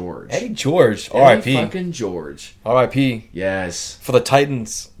Eddie George. Eddie George. R.I.P. fucking George. R.I.P. Yes. For the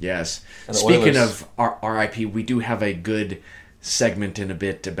Titans. Yes. And the Speaking Oilers. of R.I.P., we do have a good segment in a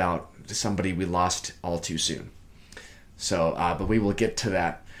bit about somebody we lost all too soon. So, but we will get to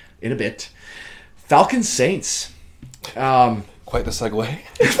that in a bit. Falcons Saints. Quite the segue.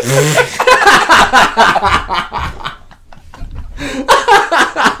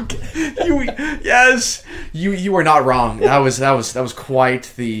 You were not wrong. That was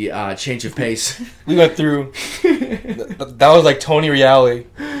quite the change of pace. We went through. That was like Tony Reale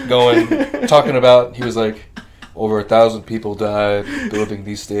talking about. He was like, over 1,000 people died building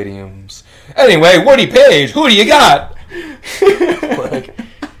these stadiums. Anyway, Woody Page, who do you got? Like,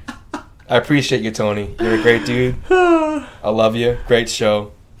 I appreciate you, Tony. You're a great dude. I love you. Great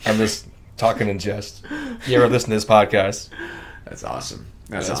show. I'm just talking in jest. You ever listen to this podcast? That's awesome.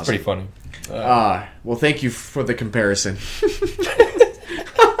 That's pretty funny. Well, thank you for the comparison.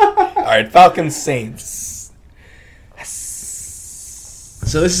 All right, Falcons Saints.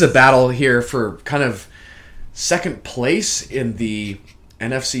 So this is a battle here for kind of second place in the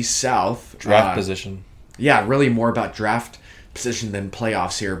NFC South. Draft position. Yeah, really more about draft position than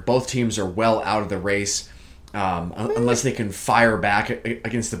playoffs here. Both teams are well out of the race, unless they can fire back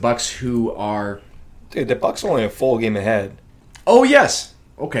against the Bucs, who are... Dude, the Bucs are only a full game ahead. Oh, yes.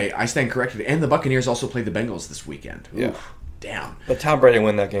 Okay, I stand corrected. And the Buccaneers also play the Bengals this weekend. Yeah. Oof, damn. But Tom Brady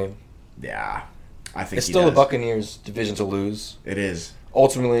win that game. Yeah, I think it's he still does. the Buccaneers' division to lose. It is.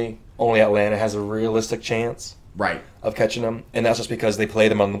 Ultimately, only Atlanta has a realistic chance Right. of catching them, and that's just because they play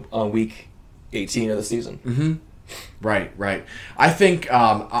them on week 18 of the season. Mm-hmm. Right. I think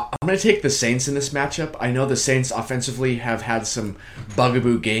I'm going to take the Saints in this matchup. I know the Saints offensively have had some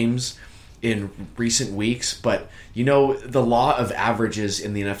bugaboo games in recent weeks, but the law of averages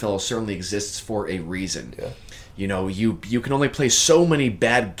in the NFL certainly exists for a reason. Yeah. You can only play so many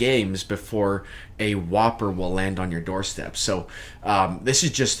bad games before a whopper will land on your doorstep. So this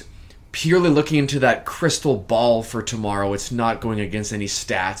is just purely looking into that crystal ball for tomorrow. It's not going against any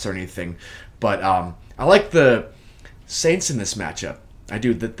stats or anything, but I like the Saints in this matchup. I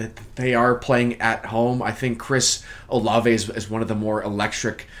do. That they are playing at home. I think Chris Olave is one of the more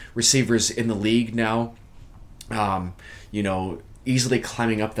electric receivers in the league now. Easily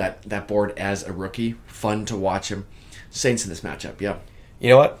climbing up that board as a rookie. Fun to watch him. Saints in this matchup, yeah. You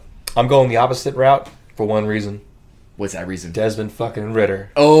know what? I'm going the opposite route for one reason. What's that reason? Desmond fucking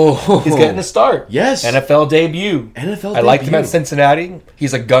Ridder. Oh. He's getting a start. Yes. NFL debut. I liked him at Cincinnati.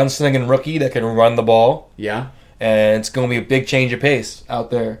 He's a gunslinging rookie that can run the ball. Yeah. And it's going to be a big change of pace out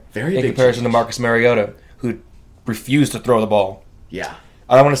there. Very in big comparison change. to Marcus Mariota, who refused to throw the ball. Yeah.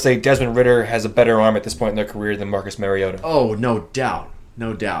 I don't want to say Desmond Ridder has a better arm at this point in their career than Marcus Mariota. Oh, no doubt.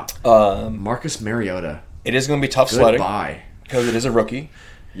 Marcus Mariota. It is going to be tough sledding. Goodbye. Because it is a rookie.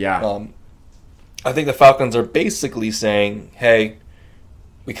 Yeah. I think the Falcons are basically saying, hey,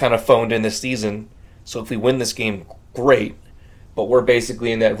 we kind of phoned in this season, so if we win this game, great. But we're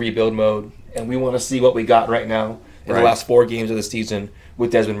basically in that rebuild mode, and we want to see what we got right now in the last 4 games of the season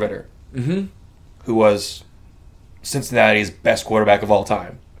with Desmond Ridder, who was Cincinnati's best quarterback of all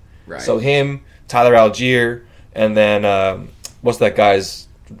time. Right. So him, Tyler Algier, and then what's that guy's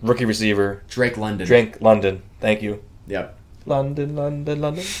rookie receiver? Drake London. Thank you. Yep. London,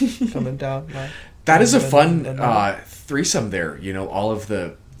 coming down. That is a fun threesome there. All of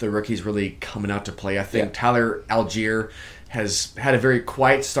the rookies really coming out to play. I think Tyler Algier has had a very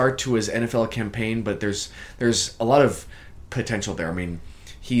quiet start to his NFL campaign, but there's a lot of potential there. I mean,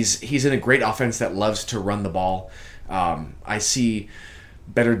 he's in a great offense that loves to run the ball. I see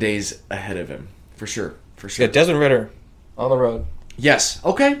better days ahead of him, for sure. Yeah, Desmond Ridder on the road. Yes.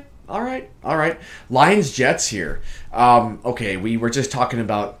 Okay. All right. Lions Jets here. Okay, we were just talking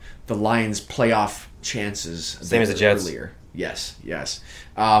about the Lions playoff chances. Same as the Jets. Earlier. Yes.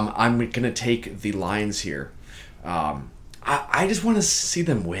 I'm going to take the Lions here. I just want to see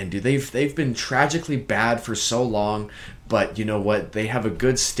them win, dude. They've been tragically bad for so long, but you know what? They have a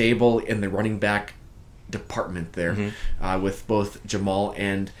good stable in the running back department there, with both Jamal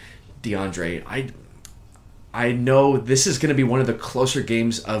and DeAndre. I know this is going to be one of the closer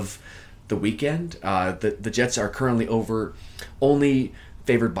games of the weekend. The Jets are currently only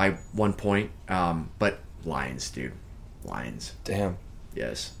favored by 1 point, but Lions, dude. Lions. Damn.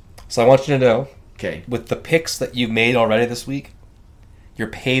 Yes. So I want you to know, okay, with the picks that you've made already this week, you're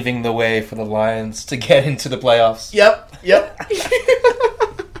paving the way for the Lions to get into the playoffs. Yep.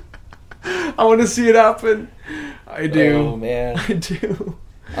 I want to see it happen. I do. Oh, man. I do.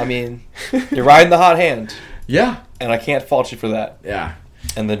 I mean, you're riding the hot hand. Yeah. And I can't fault you for that. Yeah.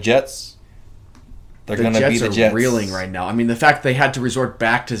 And the Jets, they're going to be the Jets. Jets. Are reeling right now. I mean, the fact they had to resort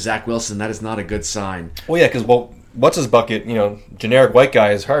back to Zach Wilson, that is not a good sign. Well, yeah, because, what's his bucket? Generic white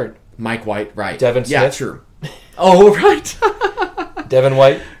guy is hurt. Mike White, right. Devin Smith. Yeah, true. Oh, right. Devin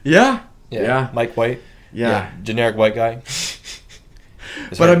White. Yeah. Mike White. Yeah. Generic white guy.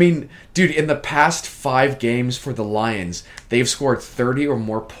 But, I mean, dude, in the past 5 games for the Lions, they've scored 30 or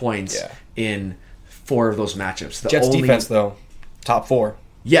more points in 4 of those matchups. Jets defense, though, top 4.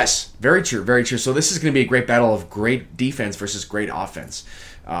 Yes, very true, very true. So this is going to be a great battle of great defense versus great offense.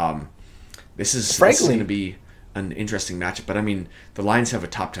 This is going to be an interesting matchup. But, I mean, the Lions have a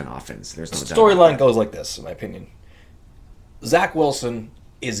top 10 offense. There's no doubt. The storyline goes like this, in my opinion. Zach Wilson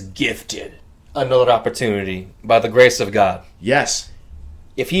is gifted another opportunity by the grace of God. Yes.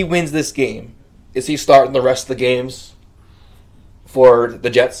 If he wins this game, is he starting the rest of the games for the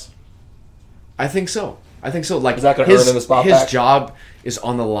Jets? I think so. Like, is that going to earn him the spot back? His job is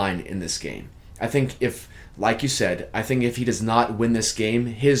on the line in this game. I think if, like you said, if he does not win this game,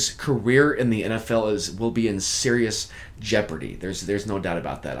 his career in the NFL will be in serious jeopardy. There's no doubt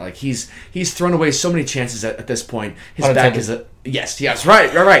about that. Like he's thrown away so many chances at this point. His back is yes,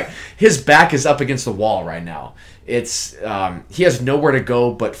 right. His back is up against the wall right now. It's he has nowhere to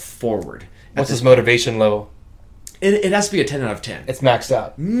go but forward. What's his motivation level? It has to be a 10 out of 10. It's maxed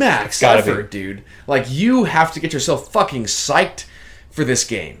out. Max effort, dude. Like, you have to get yourself fucking psyched for this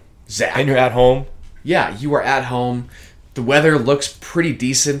game, Zach. And you're at home. Yeah, you are at home. The weather looks pretty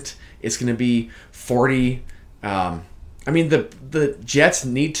decent. It's going to be 40. I mean, the Jets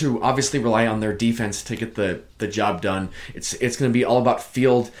need to obviously rely on their defense to get the job done. It's going to be all about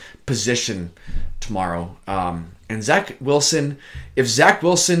field position tomorrow. And Zach Wilson, if Zach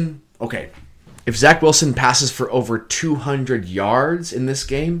Wilson passes for over 200 yards in this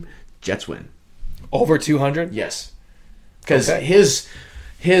game, Jets win. Over 200? Yes. Because his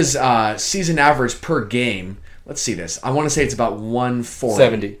season average per game, let's see this. I want to say it's about 140.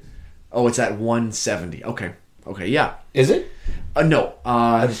 70. Oh, it's at 170. Okay, yeah. Is it? No.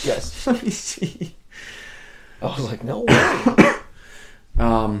 I just guessed. Let me see. I was like, no way.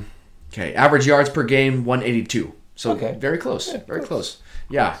 Okay, average yards per game, 182. So very close. Yeah, very close.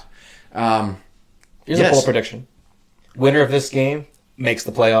 Yeah. Here's a bold prediction. Winner of this game makes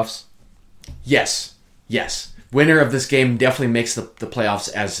the playoffs. Yes. Winner of this game definitely makes the playoffs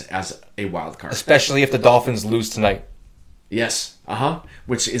as a wild card. Especially if the Dolphins lose tonight. Yes.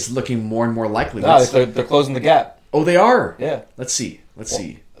 Which is looking more and more likely. No, they're closing the gap. Oh, they are? Yeah. Let's see. I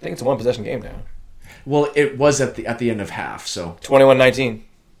think it's a one-possession game now. Well, it was at the end of half, so... 21-19.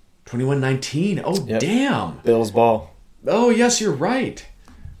 21-19. Oh, yep. Damn. Bills ball. Oh, yes, you're right.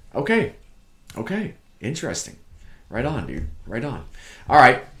 Okay. Interesting. Right on, dude. Right on. All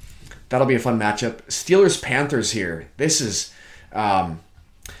right. That'll be a fun matchup. Steelers-Panthers here. This is...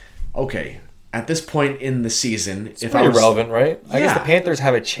 okay. At this point in the season... It's pretty relevant, right? Yeah. I guess the Panthers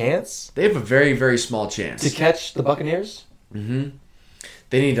have a chance. They have a very, very small chance. To catch the Buccaneers? Mm-hmm.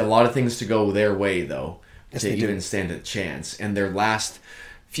 They need a lot of things to go their way, though, to even stand a chance. And their last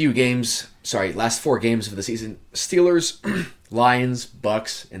 4 games of the season, Steelers, Lions,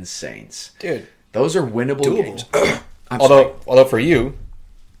 Bucks, and Saints. Dude. Those are winnable games. although for you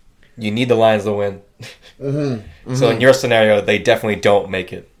need the Lions to win. Mm-hmm. So in your scenario, they definitely don't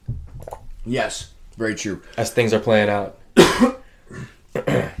make it. Yes, very true. As things are playing out.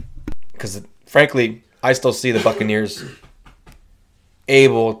 Because, frankly, I still see the Buccaneers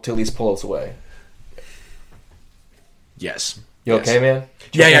able to at least pull us away. Yes. You okay, man?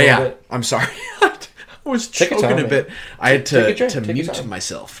 Yeah. I'm sorry. I was choking a bit. I had to mute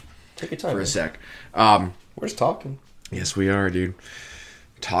myself for a sec. We're just talking. Yes, we are, dude.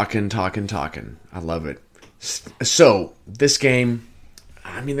 Talking. I love it. So, this game,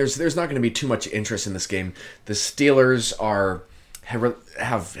 I mean, there's not going to be too much interest in this game. The Steelers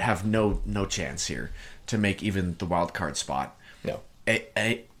have no chance here to make even the wild card spot. No.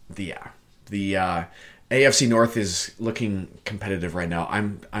 The AFC North is looking competitive right now.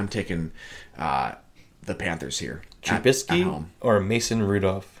 I'm taking the Panthers here. Trubisky at home. Or Mason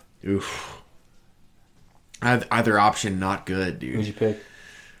Rudolph? Oof. Either option, not good, dude. Who'd you pick?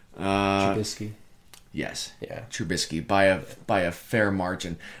 Trubisky. Yes. Yeah. Trubisky by a fair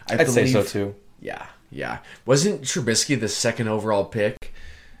margin. I'd say so too. Yeah. Wasn't Trubisky the second overall pick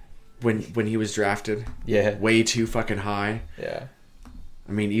when he was drafted? Yeah. Way too fucking high. Yeah.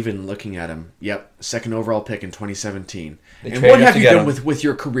 I mean, even looking at him, yep, second overall pick in 2017. And what have you done with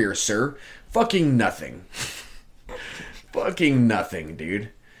your career, sir? Fucking nothing. Fucking nothing,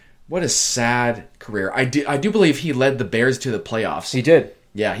 dude. What a sad career. I do believe he led the Bears to the playoffs. He did.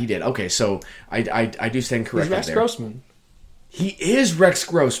 Yeah, he did. Okay, so I do stand corrected there. He's Rex Grossman. He is Rex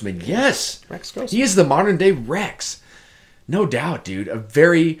Grossman. Yes. Rex Grossman. He is the modern day Rex. No doubt, dude. A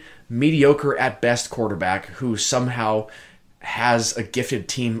very mediocre at best quarterback who somehow has a gifted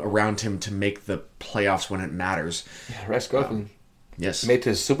team around him to make the playoffs when it matters. Yeah, Rex Grossman. Yes. Made it to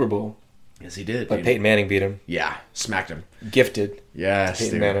his Super Bowl. Yes, he did. But dude. Peyton Manning beat him. Yeah, smacked him. Gifted. Yes,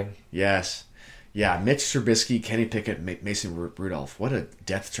 Peyton dude. Manning. Yes. Yeah, Mitch Trubisky, Kenny Pickett, Mason Rudolph. What a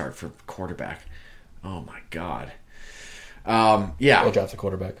depth chart for quarterback. Oh, my God. Yeah. We'll draft a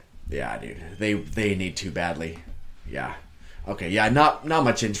quarterback. Yeah, dude. They need to badly. Yeah. Okay, yeah, not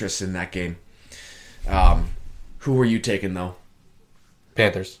much interest in that game. Who were you taking, though?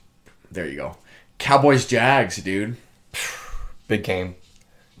 Panthers. There you go. Cowboys-Jags, dude. Big game.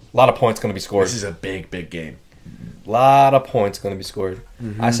 A lot of points going to be scored. This is a big, big game. A lot of points going to be scored.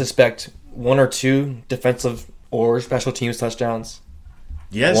 Mm-hmm. I suspect 1 or 2 defensive or special teams touchdowns.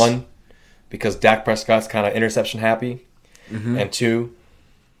 Yes. 1, because Dak Prescott's kind of interception happy. Mm-hmm. And 2,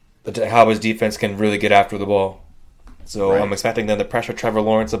 the Cowboys defense can really get after the ball. So Right. I'm expecting them to pressure Trevor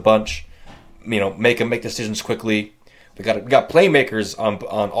Lawrence a bunch. Make him make decisions quickly. We got playmakers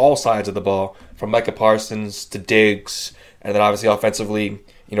on all sides of the ball, from Micah Parsons to Diggs, and then obviously offensively,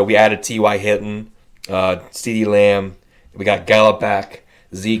 we added T.Y. Hilton, CeeDee Lamb. We got Gallup back.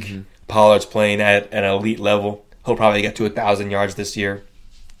 Zeke. Mm-hmm. Pollard's playing at an elite level. He'll probably get to 1,000 yards this year.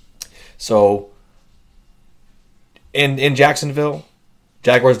 So in Jacksonville,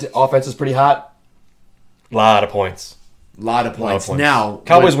 Jaguars' offense is pretty hot. A lot of points. Lot of points. Now,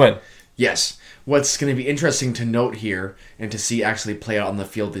 Cowboys win. Yes. What's going to be interesting to note here and to see actually play out on the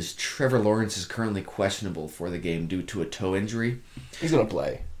field is Trevor Lawrence is currently questionable for the game due to a toe injury. He's going to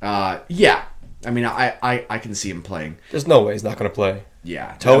play. Yeah. I mean, I can see him playing. There's no way he's not going to play.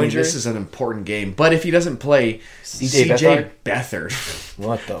 Yeah. Toe injury? This is an important game. But if he doesn't play, CJ Beathard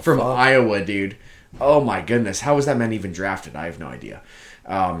What the from fuck? Iowa, dude. Oh, my goodness. How was that man even drafted? I have no idea.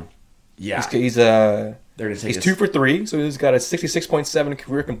 Yeah. He's He's 2 for 3, so he's got a 66.7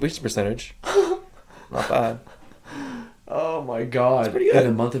 career completion percentage. Not bad. Oh my God! That's pretty good. In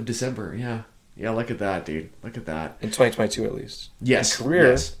the month of December, yeah. Look at that, dude. Look at that. In 2022, at least. Yes, In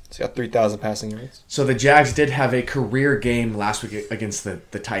career, yes. he's got 3,000 passing yards. So the Jags did have a career game last week against the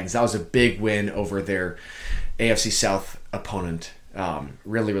Titans. That was a big win over their AFC South opponent.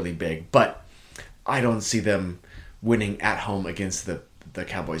 Really, really big. But I don't see them winning at home against the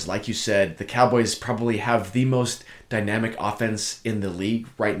Cowboys. Like you said, the Cowboys probably have the most dynamic offense in the league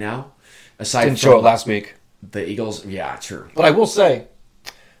right now. Aside Didn't from show it last week. the Eagles, yeah, true. But I will say,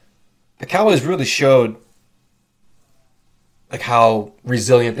 the Cowboys really showed how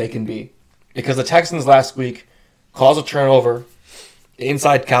resilient they can be. Because the Texans last week caused a turnover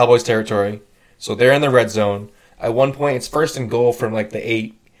inside Cowboys territory. So they're in the red zone. At one point, it's 1st and goal from the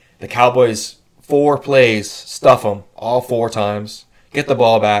 8. The Cowboys, 4 plays, stuff them all 4 times. Get the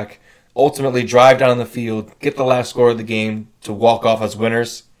ball back, ultimately drive down the field, get the last score of the game to walk off as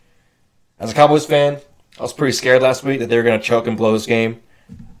winners. As a Cowboys fan, I was pretty scared last week that they were going to choke and blow this game.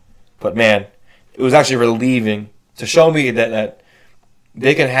 But man, it was actually relieving to show me that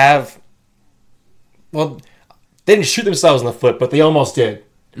they can have... Well, they didn't shoot themselves in the foot, but they almost did.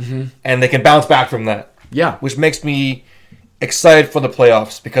 Mm-hmm. And they can bounce back from that. Yeah. Which makes me excited for the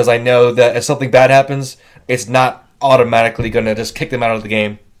playoffs, because I know that if something bad happens, it's not automatically going to just kick them out of the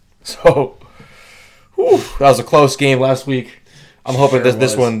game. So, that was a close game last week. I'm hoping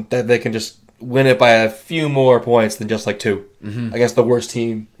this one that they can just win it by a few more points than just 2 against the worst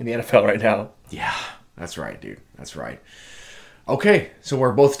team in the NFL right now. Yeah, that's right, dude. That's right. Okay, so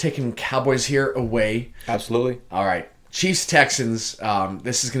we're both taking Cowboys here away. Absolutely. All right. Chiefs-Texans.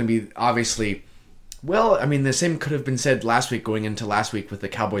 This is going to be obviously... Well, I mean, the same could have been said last week, going into last week with the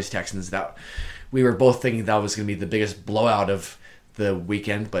Cowboys-Texans. That we were both thinking that was going to be the biggest blowout of the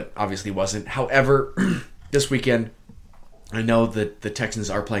weekend, but obviously wasn't. However, this weekend... I know that the Texans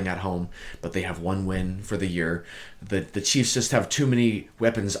are playing at home, but they have 1 win for the year. The Chiefs just have too many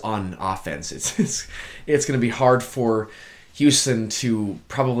weapons on offense. It's going to be hard for Houston to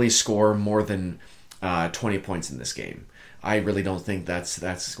probably score more than 20 points in this game. I really don't think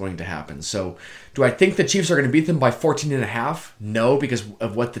that's going to happen. So, do I think the Chiefs are going to beat them by 14.5? No, because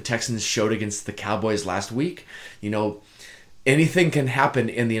of what the Texans showed against the Cowboys last week. Anything can happen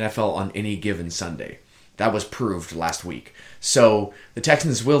in the NFL on any given Sunday. That was proved last week. So the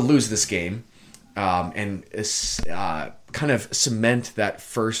Texans will lose this game and kind of cement that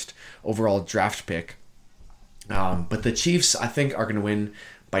first overall draft pick. But the Chiefs, I think, are going to win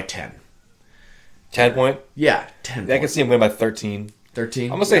by 10. 10 point? Yeah, 10 I can see them win by 13. 13.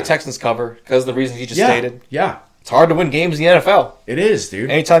 I'm gonna say Texans cover because of the reasons you just stated. Yeah. It's hard to win games in the NFL. It is, dude.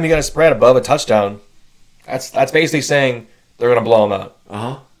 Anytime you got a spread above a touchdown, that's basically saying they're gonna blow them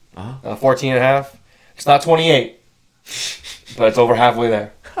out. 14 and a half. It's not 28, but it's over halfway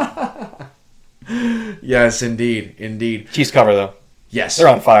there. Yes, indeed. Chiefs cover though. Yes, they're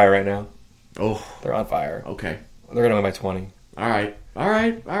on fire right now. Oh, they're on fire. Okay, they're gonna win by 20. All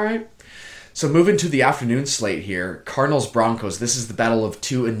right. So moving to the afternoon slate here, Cardinals Broncos. This is the battle of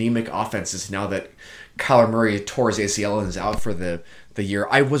two anemic offenses. Now that Kyler Murray tore his ACL and is out for the year.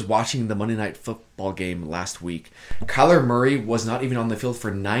 I was watching the Monday Night Football game last week. Kyler Murray was not even on the field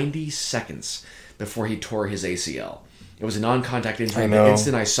for 90 seconds before he tore his ACL. It was a non-contact injury. The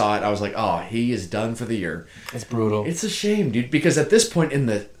instant I saw it, I was like, oh, he is done for the year. It's brutal. It's a shame, dude, because at this point in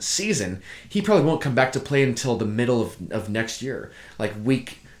the season, he probably won't come back to play until the middle of next year. Like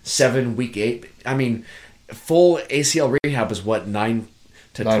week 7, week 8. I mean, full ACL rehab is what, 9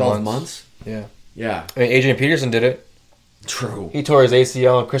 to 12 months? Yeah. Yeah. I mean, Adrian Peterson did it. True. He tore his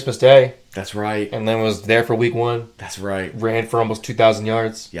ACL on Christmas Day. That's right. And then was there for week 1. That's right. Ran for almost 2,000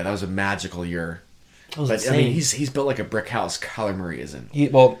 yards. Yeah, that was a magical year. But insane. I mean, he's built like a brick house. Kyler Murray isn't.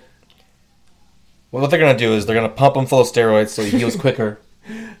 Well, what they're gonna do is they're gonna pump him full of steroids so he heals quicker.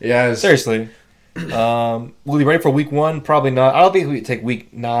 Yeah, seriously. Will he ready for week 1? Probably not. I don't think we take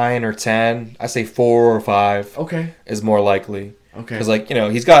week 9 or 10. I say 4 or 5. Okay, is more likely. Okay,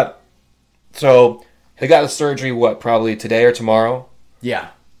 because he's got. So he got the surgery. What, probably today or tomorrow?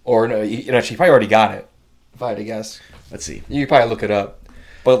 Yeah. Or no, he probably already got it. If I had to guess. Let's see. You could probably look it up.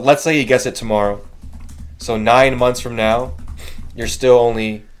 But let's say he gets it tomorrow. So 9 months from now, you're still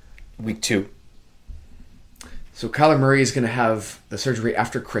only week 2. So Kyler Murray is going to have the surgery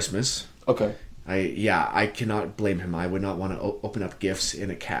after Christmas. Okay. I cannot blame him. I would not want to open up gifts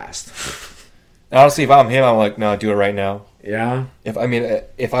in a cast. Honestly, if I'm him, I'm like, no, do it right now. Yeah. If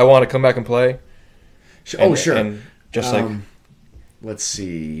I want to come back and play. Sure. And just let's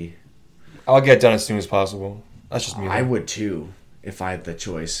see. I'll get it done as soon as possible. That's just me. I would too, if I had the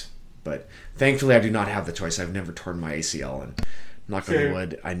choice. But thankfully, I do not have the choice. I've never torn my ACL, and knock on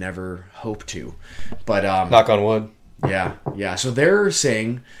wood, I never hope to. But knock on wood. Yeah. So they're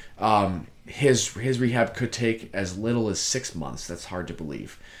saying his rehab could take as little as 6 months. That's hard to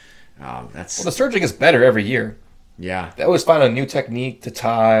believe. The surgery gets better every year. Yeah. They always find a new technique to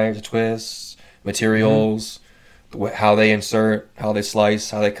tie, to twist, materials, how they insert, how they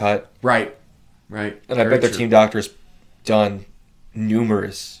slice, how they cut. Right. And I bet their team doctor's done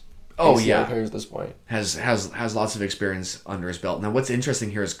numerous repairs at this point. Has lots of experience under his belt. Now, what's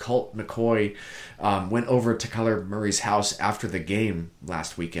interesting here is Colt McCoy went over to Kyler Murray's house after the game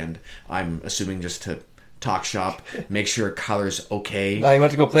last weekend. I'm assuming just to talk shop, make sure Kyler's okay. No, he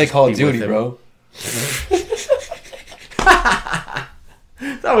went to go play Call of Duty, bro.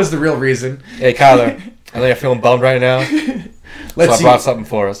 That was the real reason. Hey, Kyler, I know you're feeling bummed right now. I brought something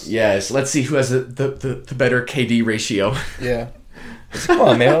for us. Yes, let's see who has the better KD ratio. Yeah. Come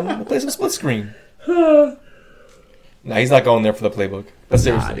on, man. We'll play some split screen. No, he's not going there for the playbook. That's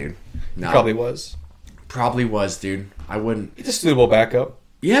seriously. Dude. No. He probably was. Probably was, dude. I wouldn't. He's a suitable backup.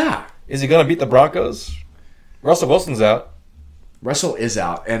 Yeah. Is he going to beat the Broncos? Russell Wilson's out. Russell is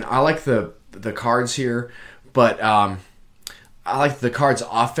out. And I like the Cards here, but I like the Cards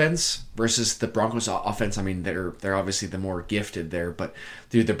offense versus the Broncos offense. I mean, they're obviously the more gifted there, but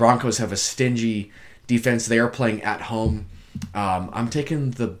dude, the Broncos have a stingy defense. They are playing at home. I'm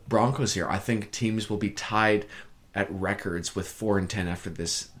taking the Broncos here. I think teams will be tied at records with 4-10 after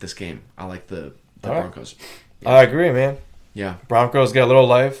this game. I like the Broncos. Yeah. I agree, man. Yeah. Broncos get a little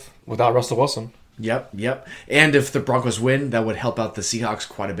life without Russell Wilson. Yep. And if the Broncos win, that would help out the Seahawks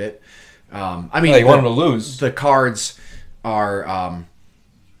quite a bit. You want them to lose. The Cards are...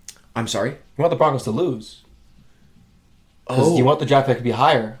 I'm sorry? You want the Broncos to lose. Because you want the draft pick to be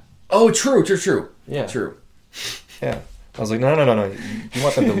higher. Oh, true. Yeah. True. Yeah. I was like, no. You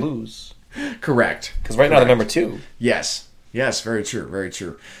want them to lose. Correct. Because right now they're number 2. Yes. Very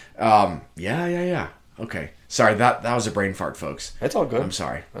true. Yeah. Okay. Sorry, that was a brain fart, folks. That's all good. I'm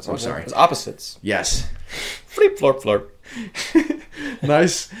sorry. I'm sorry. It's opposites. Yes. Flip, florp, florp.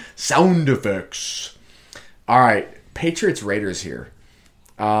 Nice sound effects. All right. Patriots Raiders here.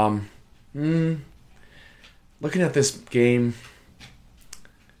 Looking at this game,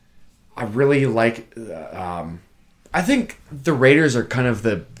 I really like... I think the Raiders are kind of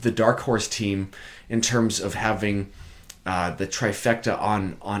the dark horse team in terms of having the trifecta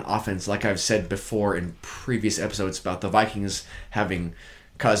on offense. Like I've said before in previous episodes about the Vikings having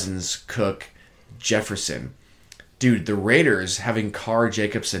Cousins, Cook, Jefferson. Dude, the Raiders having Carr,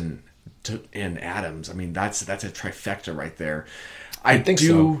 Jacobson, and Adams. I mean, that's a trifecta right there. I think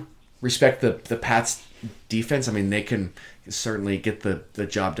do respect the Pats defense. I mean, they can certainly get the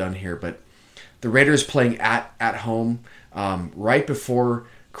job done here, but the Raiders playing at home right before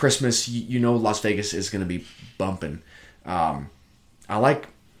Christmas, Las Vegas is going to be bumping. I like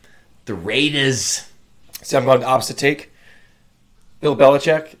the Raiders. See, I'm going the opposite take. Bill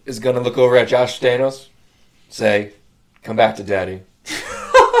Belichick is going to look over at Josh Daniels, say, "Come back to daddy."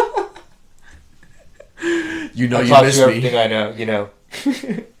 You I'll miss you me. everything I know.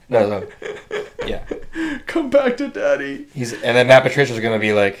 No. Yeah. Come back to daddy. And then Matt Patricia's going to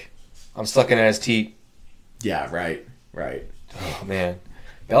be like, "I'm sucking at his teat." Yeah, right. Oh man,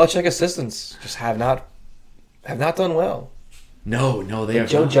 Belichick assistants just have not done well. No, they have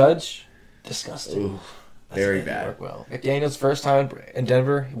Joe not. Judge, disgusting. Ooh, very bad. Work well. McDaniel's first time in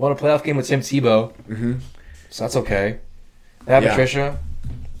Denver, he won a playoff game with Tim Tebow, so that's okay. Matt Patricia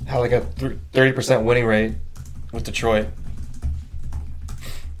had like a 30% winning rate with Detroit,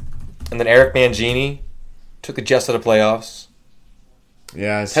 and then Eric Mangini took the Jets to the playoffs.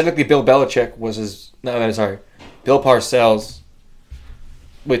 Yeah, Technically, Bill Belichick was his. Bill Parcells.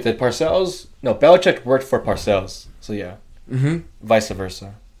 Wait, did Parcells? No, Belichick worked for Parcells. So yeah, vice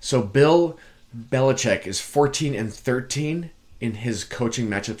versa. So Bill Belichick is 14-13 in his coaching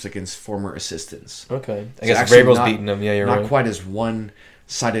matchups against former assistants. Okay, I So guess actually Vrabel's not- beating him. Yeah, you're Not right. quite as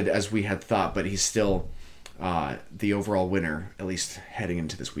one-sided as we had thought, but he's still the overall winner, at least heading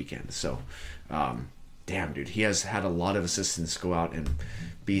into this weekend. So, damn, dude, he has had a lot of assistants go out and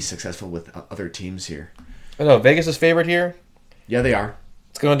be successful with other teams here. I know Vegas is favored here. Yeah, they are.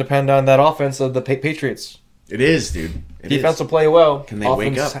 It's going to depend on that offense of the Patriots. It is, dude. It Defense is. will play well. Can they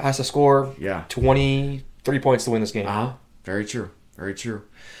Offense wake up? has to score 23 points to win this game. Very true. Very true.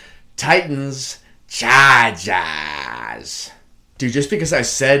 Titans, Chargers. Dude, just because I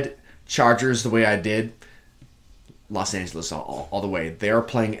said Chargers the way I did, Los Angeles all the way. They are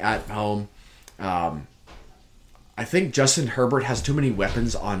playing at home. I think Justin Herbert has too many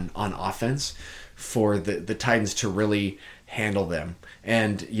weapons on offense for the Titans to really handle them.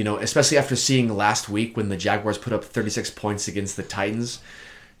 And, especially after seeing last week when the Jaguars put up 36 points against the Titans,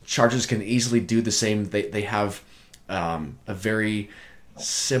 Chargers can easily do the same. They have a very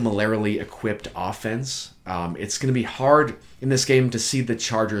similarly equipped offense. It's going to be hard in this game to see the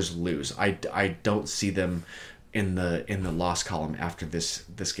Chargers lose. I don't see them in the loss column after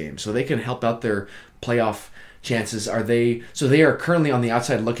this game. So they can help out their playoff chances. They are currently on the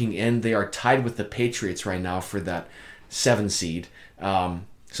outside looking in. They are tied with the Patriots right now for that 7 seed.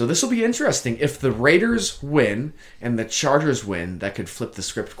 So this will be interesting. If the Raiders win and the Chargers win, that could flip the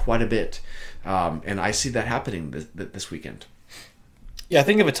script quite a bit. And I see that happening this weekend. Yeah, I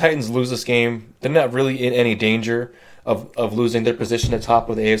think if the Titans lose this game, they're not really in any danger of losing their position at top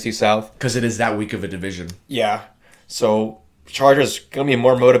of the AFC South. Because it is that weak of a division. Yeah. So Chargers going to be a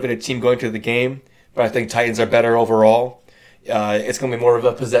more motivated team going to the game, but I think Titans are better overall. It's going to be more of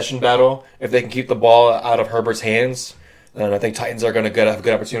a possession battle. If they can keep the ball out of Herbert's hands, then I think Titans are going to have a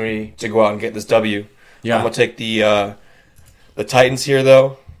good opportunity to go out and get this W. Yeah. I'm going to take the Titans here,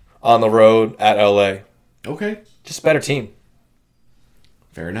 though, on the road at LA. Okay. Just a better team.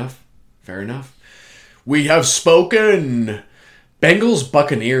 Fair enough. We have spoken. Bengals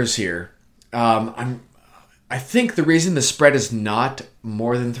Buccaneers here. I think the reason the spread is not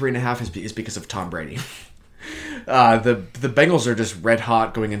more than 3.5 is because of Tom Brady. The Bengals are just red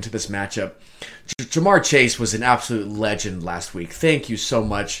hot going into this matchup. Jamar Chase was an absolute legend last week. Thank you so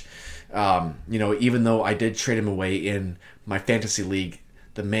much. Even though I did trade him away in my fantasy league,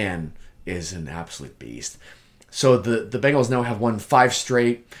 the man is an absolute beast. So the Bengals now have won 5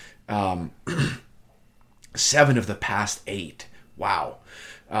 straight, 7 of the past 8. Wow.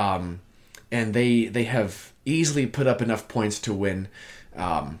 And they have easily put up enough points to win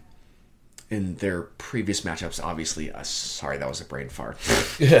in their previous matchups. Obviously, sorry, that was a brain fart.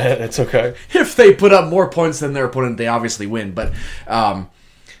 Yeah, that's okay. If they put up more points than their opponent, they obviously win. But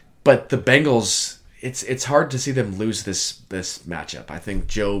the Bengals, it's hard to see them lose this matchup. I think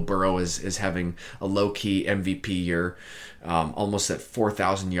Joe Burrow is having a low key MVP year, almost at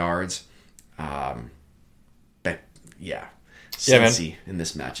 4,000 yards. But yeah, Cincy in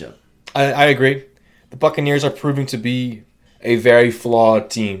this matchup. I agree. The Buccaneers are proving to be a very flawed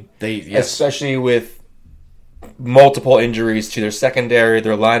team. Especially with multiple injuries to their secondary,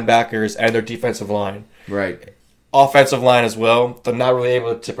 their linebackers, and their defensive line. Right. Offensive line as well. They're not really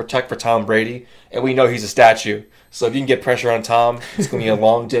able to protect for Tom Brady, and we know he's a statue. So if you can get pressure on Tom, it's going to be a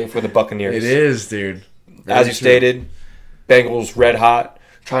long day for the Buccaneers. It is, dude. As you stated, Bengals red hot,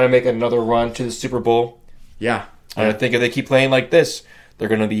 trying to make another run to the Super Bowl. Yeah. And I think if they keep playing like this, they're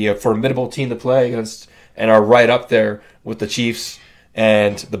going to be a formidable team to play against and are right up there with the Chiefs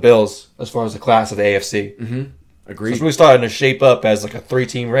and the Bills as far as the class of the AFC. Mm-hmm. So Agreed. it's really starting to shape up as like a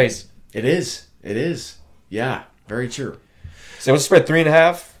 3-team race. It is. It is. Yeah, very true. So what's the spread,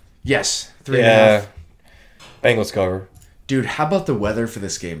 3.5? Yes, 3.5. Bengals cover. Dude, how about the weather for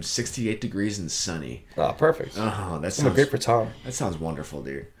this game? 68 degrees and sunny. Oh, perfect. Oh, that Sounds sounds great for Tom. That sounds wonderful,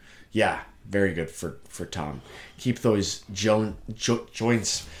 dude. Yeah, very good for Tom. Keep those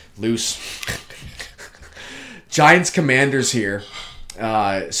joints loose. Giants Commanders here.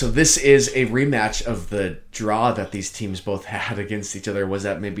 So this is a rematch of the draw that these teams both had against each other. Was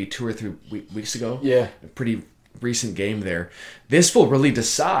that maybe 2 or 3 weeks ago? Yeah. A pretty recent game there. This will really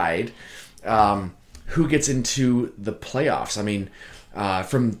decide who gets into the playoffs. I mean,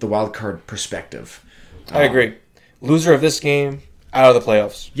 from the wild card perspective. I agree. Loser of this game, out of the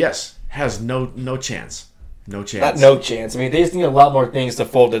playoffs. Yes, has no chance. No chance. Not no chance. I mean, they just need a lot more things to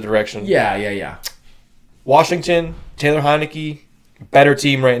fold the direction. Yeah. Washington, Taylor Heineke, better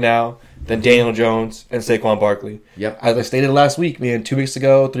team right now than Daniel Jones and Saquon Barkley. Yep. As I stated last week, man, 2 weeks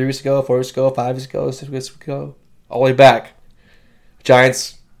ago, 3 weeks ago, 4 weeks ago, 5 weeks ago, 6 weeks ago, all the way back.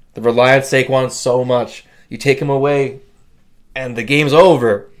 Giants, they rely on Saquon so much. You take him away, and the game's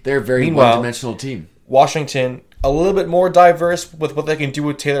over. They're a very Meanwhile, one-dimensional team. Washington, a little bit more diverse with what they can do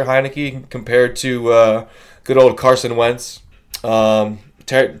with Taylor Heineke compared to good old Carson Wentz. Terry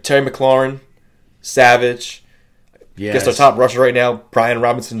McLaurin, Savage. Yes. Guess their top rusher right now, Brian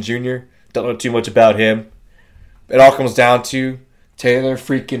Robinson Jr. Don't know too much about him. It all comes down to Taylor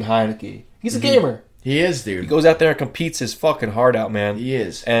freaking Heineke. He's a gamer. He is, dude. He goes out there and competes his fucking heart out, man. He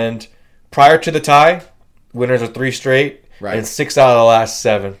is. And prior to the tie, winners are 3 straight, Right. and 6 out of the last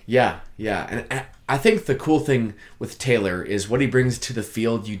 7. Yeah. And I think the cool thing with Taylor is what he brings to the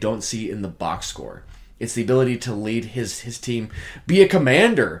field you don't see in the box score. It's the ability to lead his team, be a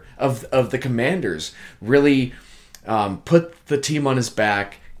commander of the Commanders, really put the team on his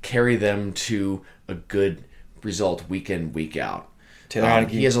back, carry them to a good result week in, week out. Taylor Heineke.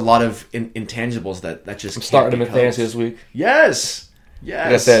 He has a lot of intangibles that just I'm can't starting him be in fantasy coached. this week. Yes. Like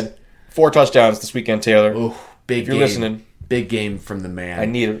I said, 4 touchdowns this weekend, Taylor. Oh, big If you're game. listening. Big game from the man. I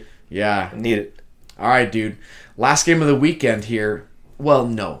need it. Yeah. I need it. All right, dude. Last game of the weekend here. Well,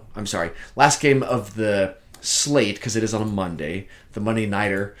 no. I'm sorry. Last game of the slate, because it is on a Monday. The Monday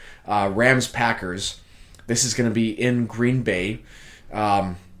Nighter. Rams-Packers. This is going to be in Green Bay.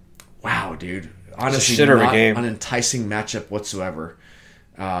 Wow, dude. Honestly, shitter of a not game. an enticing matchup whatsoever.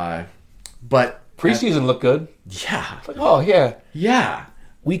 But Preseason looked good. yeah. Like, oh, yeah. Yeah.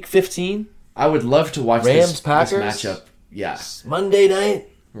 Week 15, I would love to watch Rams, this Packers? matchup. Yeah. Monday night.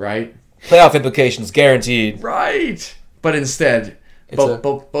 Right? Playoff implications guaranteed. Right. But instead, It's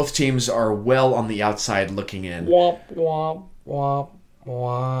both teams are well on the outside looking in. Womp, womp, womp,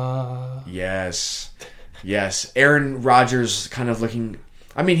 womp. Yes. Aaron Rodgers kind of looking.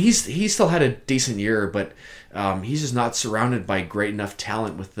 I mean, he's still had a decent year, but he's just not surrounded by great enough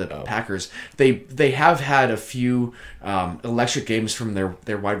talent with the Packers. They have had a few electric games from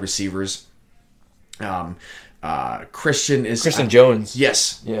their wide receivers. Christian Jones.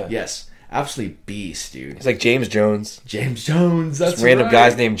 Yes. Yeah. Yes. Absolutely beast, dude. It's like James Jones. James Jones. That's Just random right.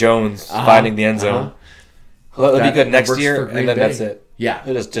 guys named Jones finding the end zone. It'll be That good next works year, for Green and then Bay. that's it. Yeah.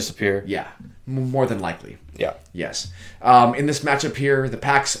 It'll just disappear. Yeah. More than likely. Yeah. Yes. In this matchup here, the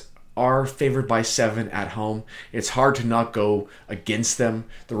Packs are favored by 7 at home. It's hard to not go against them.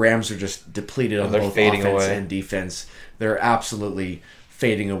 The Rams are just depleted on they're both fading offense away. and defense. They're absolutely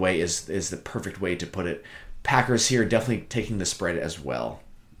fading away is the perfect way to put it. Packers here definitely taking the spread as well.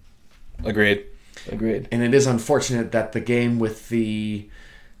 Agreed. And it is unfortunate that the game with the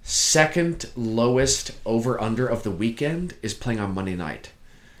second lowest over-under of the weekend is playing on Monday night.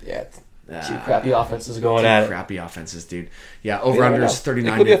 Yeah. Two crappy offenses going at it. Crappy offenses, dude. Yeah, over-under is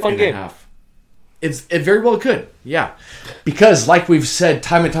 39 It could be a fun and a game. half. It very well could, yeah. Because, like we've said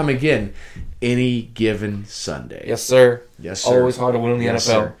time and time again, any given Sunday. Yes, sir. Yes, sir. Always hard to win in the NFL.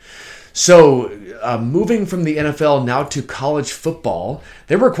 Sir. So, moving from the NFL now to college football,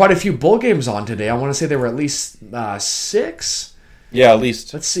 there were quite a few bowl games on today. I want to say there were at least 6. Yeah, at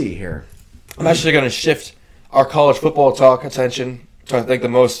least. Let's see here. I'm actually going to shift our college football talk attention to, I think, the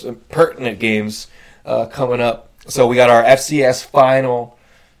most pertinent games coming up. So we got our FCS final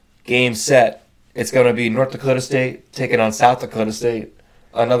game set. It's going to be North Dakota State taking on South Dakota State.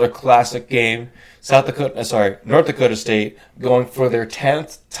 Another classic game. North Dakota State going for their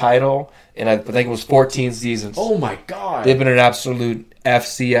 10th title in, I think it was 14 seasons. Oh my God. They've been an absolute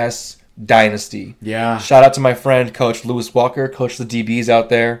FCS dynasty. Yeah. Shout out to my friend, Coach Lewis Walker, coach the DBs out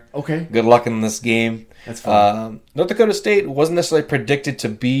there. Okay. Good luck in this game. That's fun. North Dakota State wasn't necessarily predicted to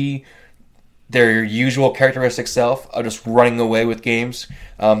be their usual characteristic self of just running away with games.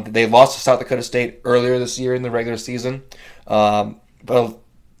 They lost to South Dakota State earlier this year in the regular season. But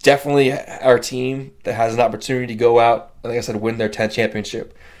definitely our team that has an opportunity to go out, like I said, win their 10th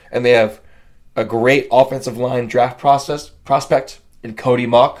championship. And they have a great offensive line draft prospect in Cody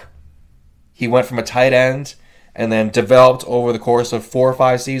Mock. He went from a tight end and then developed over the course of 4 or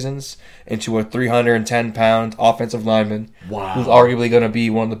 5 seasons into a 310-pound offensive lineman. Wow. Who's arguably going to be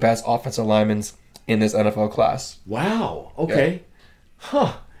one of the best offensive linemen in this NFL class. Wow. Okay. Yeah.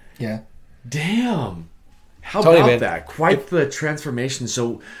 Huh. Yeah. Damn. How Tell you, about man. that? Quite the transformation.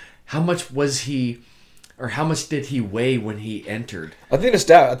 So how much was he, or how much did he weigh when he entered? I think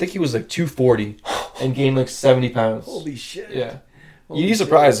I think he was like 240 and gained like 70 pounds. Holy shit. Yeah. Holy You'd be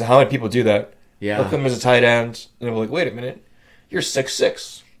surprised at how many people do that. Yeah. They'll come as a tight end, and they're like, wait a minute, you're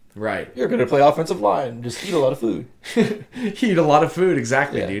 6'6". Right. You're going to play offensive line. Just eat a lot of food. Eat a lot of food,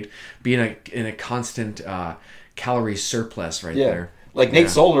 exactly, Yeah. dude. Be in a constant calorie surplus right Yeah. there. Like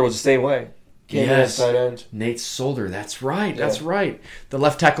Nate Solder was the same way. Came in as Yes. tight end. Nate Solder, that's right. Yeah. That's right. The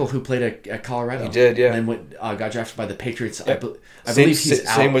left tackle who played at Colorado. He did, yeah. And then got drafted by the Patriots. Yeah. I believe he's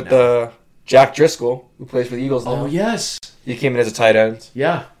out Same with now. Jack Driscoll, who plays for the Eagles now. Oh, yes. He came in as a tight end.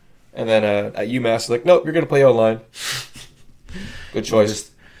 Yeah. And then at UMass, like, nope, you're going to play O-line. Good choice.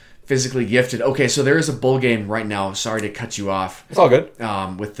 Just physically gifted. Okay, so there is a bowl game right now. Sorry to cut you off. It's all good.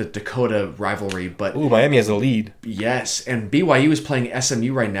 With the Dakota rivalry, but Ooh, Miami has a lead. yes, and BYU is playing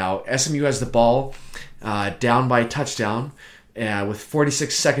SMU right now. SMU has the ball, down by a touchdown, with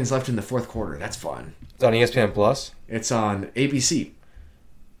 46 seconds left in the fourth quarter. That's fun. It's on ESPN Plus. It's on ABC.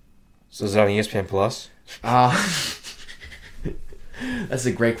 So is it on ESPN Plus? That's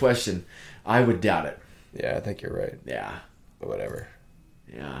a great question. I would doubt it. Yeah, I think you're right. Yeah, But whatever.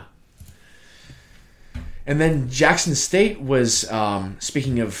 yeah. And then Jackson State was,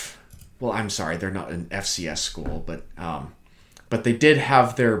 speaking of, well, I'm sorry, they're not an FCS school, but they did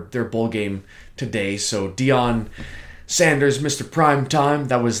have their bowl game today. So Deion Sanders, Mr. Prime Time,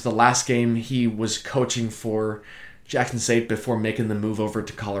 that was the last game he was coaching for Jackson State before making the move over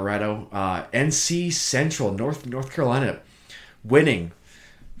to Colorado. NC Central, North Carolina, winning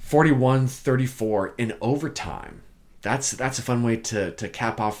 41-34 in overtime. That's a fun way to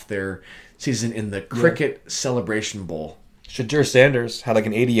cap off their season in the Cricket Celebration Bowl. Shadur Sanders had like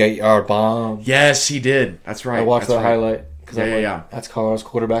an 88-yard bomb. Yes, he did. That's right. I watched That's that right. highlight. Yeah. That's Colorado's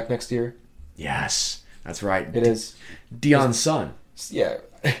quarterback next year. Yes, that's right. It is. Deion's son. Yeah.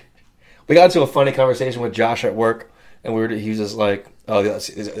 We got into a funny conversation with Josh at work, and he was just like, oh,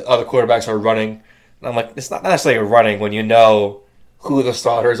 the other quarterbacks are running. And I'm like, it's not necessarily running when you know who the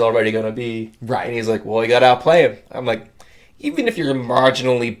starter is already going to be. Right. And he's like, well, you got to outplay him. I'm like, even if you're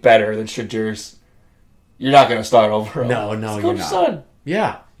marginally better than Shadur's, you're not going to start over. No, you're not. Son.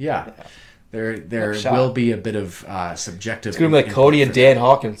 Yeah. There shot. will be a bit of subjective. It's going to be like Cody and Dan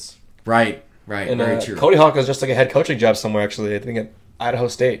Hawkins. Right. And Very true. Cody Hawkins just like a head coaching job somewhere, actually. I think at Idaho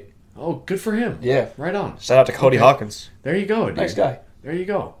State. Oh, good for him. Yeah. Right on. Shout out to Cody Hawkins. There you go, dude. Nice guy. There you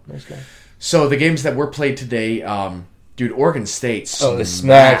go. Nice guy. So the games that were played today, dude, Oregon State. They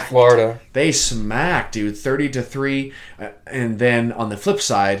smacked Florida. They smacked, dude, 30-3. And then on the flip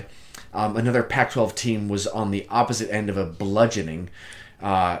side, another Pac-12 team was on the opposite end of a bludgeoning.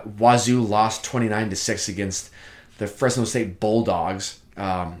 Wazoo lost 29-6 against the Fresno State Bulldogs.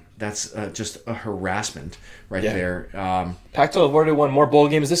 That's just a harassment right there. Pac-12 already won more bowl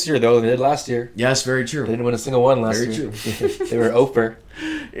games this year, though, than they did last year. Yes, very true. They didn't win a single one last Very year. true. They were over.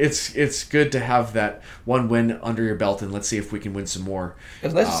 It's good to have that one win under your belt, and let's see if we can win some more. It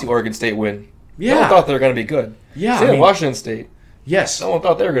was nice to see Oregon State win. Yeah. No one thought they were going to be good. Yeah, Same with Washington State. Yes. No one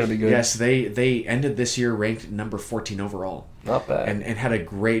thought they were going to be good. Yes, they ended this year ranked number 14 overall. Not bad. And had a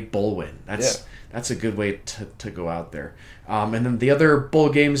great bowl win. That's a good way to go out there. And then the other bowl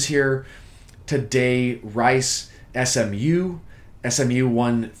games here today, Rice, SMU. SMU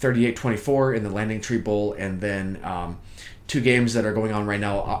won 38-24 in the Landing Tree Bowl. And then two games that are going on right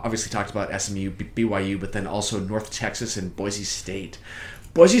now. Obviously talked about SMU, BYU, but then also North Texas and Boise State.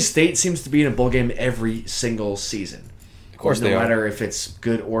 Boise State seems to be in a bowl game every single season. Of course they are. No matter if it's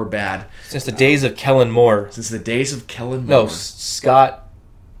good or bad. Since the days of Kellen Moore. Since the days of Kellen Moore. No, Scott.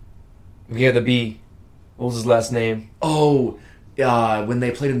 We gave the B. What was his last name? Oh, when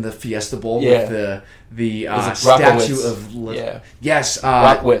they played in the Fiesta Bowl Yeah. with the like statue Rockowitz. of... Yeah. Yes.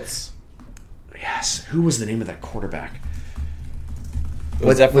 Rockwitz. Yes. Who was the name of that quarterback? It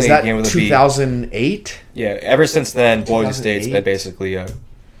was definitely that a game with a B. 2008? Yeah, ever since then, Boise State's 2008? been basically a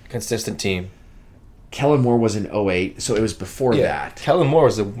consistent team. Kellen Moore was in 08, so it was before that. Kellen Moore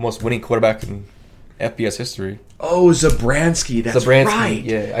was the most winning quarterback in FBS history. Oh, Zabransky. That's Zabransky, right.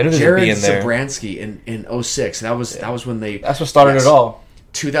 yeah. I knew there Jared would be in there. Zabransky in 06. That was when they... That's what started it all.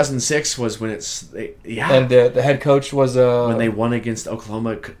 2006 was when yeah. And the head coach was... when they won against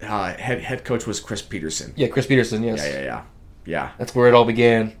Oklahoma, head coach was Chris Peterson. Yeah, Chris Peterson, yes. Yeah. That's where it all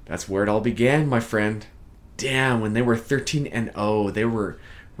began. That's where it all began, my friend. Damn, when they were 13-0, they were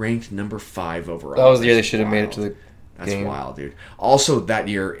ranked number 5 overall. That was the year they should have made it to the That's game. wild, dude. Also, that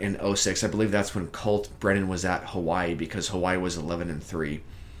year in 06, I believe that's when Colt Brennan was at Hawaii because Hawaii was 11-3.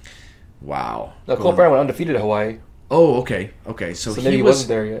 Wow. No, Colt Brennan went undefeated at Hawaii. Oh, okay. So maybe he wasn't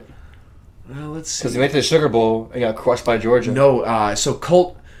there yet. Well, let's see. Because he went to the Sugar Bowl and got crushed by Georgia. No, so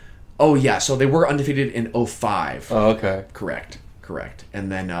Colt... Oh, yeah, so they were undefeated in 05. Oh, okay. Correct.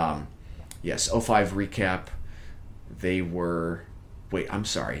 And then, yes, 05 recap, they were... Wait, I'm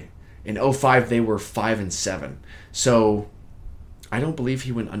sorry. In 05, they were 5-7. So, I don't believe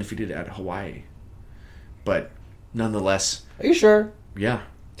he went undefeated at Hawaii. But, nonetheless... Are you sure? Yeah.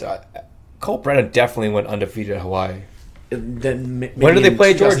 Colt Brennan definitely went undefeated at Hawaii. Then when did they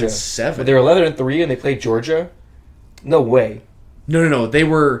play Georgia? 2007. They were 11-3 and they played Georgia? No way. No. They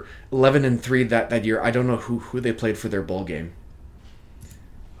were 11-3 that year. I don't know who they played for their bowl game.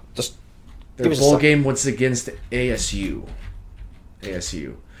 Just their bowl game was against ASU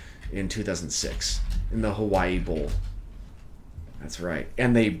in 2006 in the Hawaii Bowl. That's right,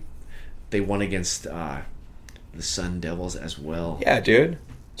 and they won against the Sun Devils as well. Yeah, dude.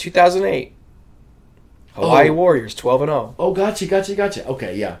 2008. Hawaii Warriors 12-0. Oh, gotcha.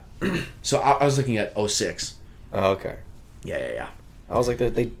 Okay, yeah. So I was looking at 06. Oh, okay. Yeah. I was like,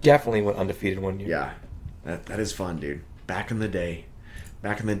 they definitely went undefeated one year. Yeah, that is fun, dude. Back in the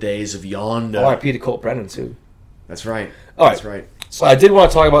days of yonder. Oh, I repeated Colt Brennan too. That's right. All right. That's right. So I did want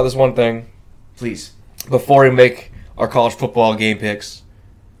to talk about this one thing. Please. Before we make our college football game picks.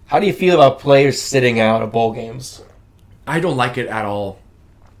 How do you feel about players sitting out of bowl games? I don't like it at all.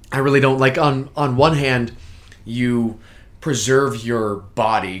 I really don't. Like, on one hand, you preserve your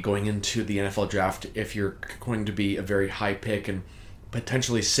body going into the NFL draft if you're going to be a very high pick and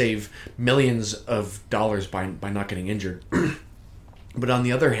potentially save millions of dollars by not getting injured. But on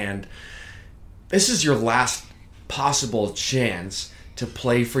the other hand, this is your last possible chance to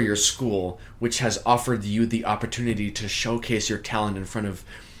play for your school, which has offered you the opportunity to showcase your talent in front of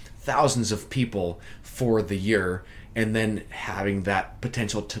thousands of people for the year, and then having that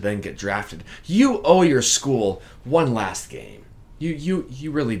potential to then get drafted. You owe your school one last game. You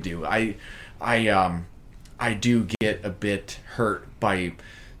really do. I do get a bit hurt by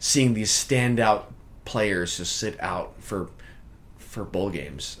seeing these standout players just sit out for bowl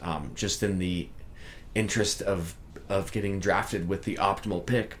games, just in the interest of getting drafted with the optimal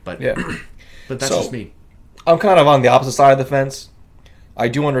pick. But yeah. But that's just me. I'm kind of on the opposite side of the fence. I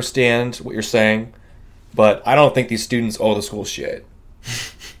do understand what you're saying, but I don't think these students owe the school shit.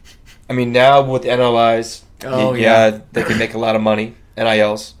 I mean, now with the NLIs, they can make a lot of money,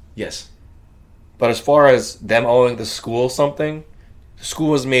 NILs. Yes. But as far as them owing the school something, the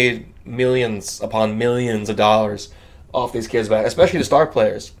school has made millions upon millions of dollars off these kids' back, especially the star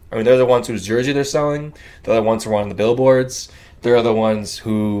players. I mean, they're the ones whose jersey they're selling. They're the ones who are on the billboards. They're the ones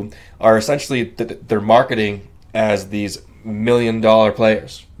who are essentially, they're marketing as these $1 million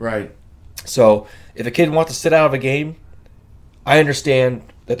players. Right. So if a kid wants to sit out of a game, I understand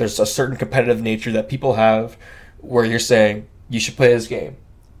that there's a certain competitive nature that people have where you're saying you should play this game.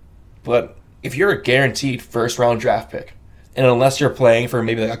 But if you're a guaranteed first-round draft pick, and unless you're playing for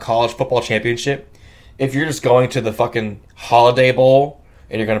maybe like a college football championship, if you're just going to the fucking Holiday Bowl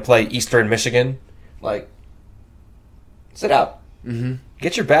and you're going to play Eastern Michigan, like, sit out. Mm-hmm.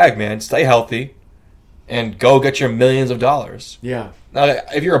 Get your bag, man. Stay healthy. And go get your millions of dollars. Yeah. Now,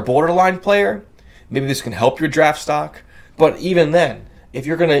 if you're a borderline player, maybe this can help your draft stock. But even then, if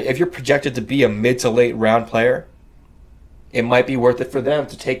you're projected to be a mid to late round player, it might be worth it for them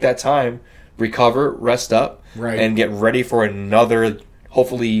to take that time, recover, rest up, right, and get ready for another.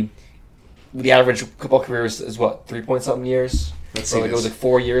 Hopefully, the average football career is what, 3-point-something years. Let's see. It goes like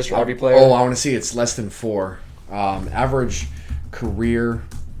 4 years for every player. Oh, I want to see. It's less than 4. Average career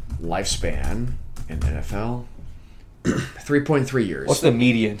lifespan in NFL, 3.3 years. What's the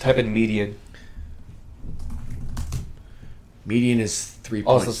median? Type in median. Median is 3.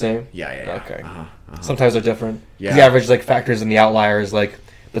 Oh, it's the same? Yeah. Okay. Sometimes they're different. Yeah. The average factors in the outliers, like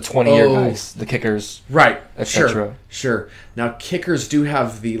the 20-year guys, the kickers, right? etc. Sure. Now kickers do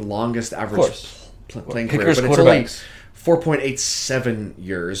have the longest average playing career, kickers, but it's only 4.87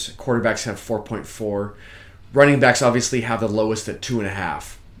 years. Quarterbacks have 4.4. Running backs obviously have the lowest at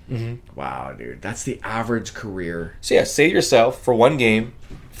 2.5. Mm-hmm. Wow, dude, that's the average career. So yeah, save yourself for one game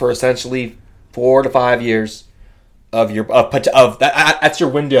for essentially 4 to 5 years of your of that. That's your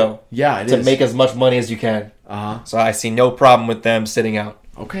window. Yeah, it to is. make as much money as you can. So I see no problem with them sitting out.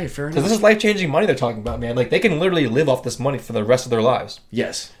 Okay, fair enough. Because this is life-changing money they're talking about, man. Like, they can literally live off this money for the rest of their lives.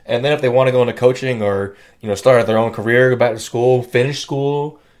 Yes. And then if they want to go into coaching or, start their own career, go back to school, finish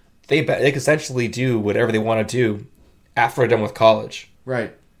school, they can essentially do whatever they want to do after they're done with college.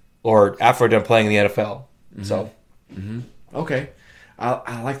 Right. Or after they're done playing in the NFL. Mm-hmm. So. Mm-hmm. Okay.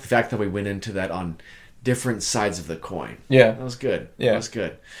 I like the fact that we went into that on different sides of the coin. Yeah. That was good. Yeah. That was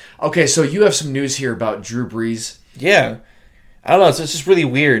good. Okay, so you have some news here about Drew Brees. Yeah. I don't know. It's just really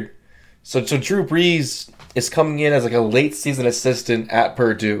weird. So Drew Brees is coming in as like a late season assistant at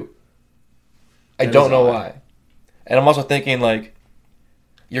Purdue. I don't know why. And I'm also thinking, like,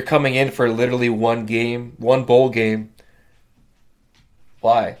 you're coming in for literally one bowl game.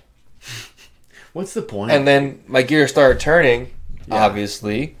 Why? What's the point? And then my gears started turning,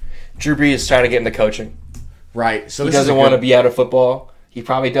 obviously. Drew Brees is trying to get into coaching. Right. So he doesn't want to be out of football. He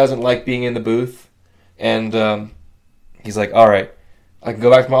probably doesn't like being in the booth. And he's like, all right, I can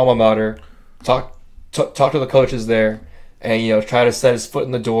go back to my alma mater, talk to the coaches there, and try to set his foot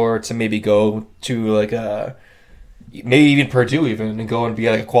in the door to maybe go to like maybe even Purdue and go and be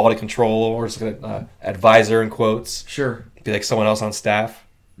like a quality control or just like an advisor in quotes. Sure. Be like someone else on staff.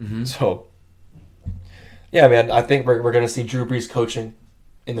 Mm-hmm. So, yeah, man, I think we're going to see Drew Brees coaching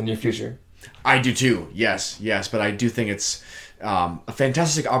in the near future. I do too. Yes, but I do think it's a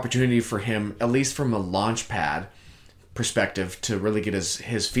fantastic opportunity for him, at least from a launch pad perspective, to really get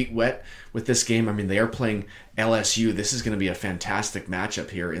his feet wet with this game. I mean, they are playing LSU. This is going to be a fantastic matchup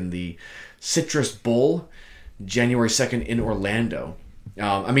here in the Citrus Bowl, January 2nd in Orlando.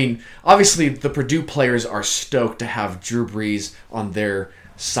 I mean, obviously, the Purdue players are stoked to have Drew Brees on their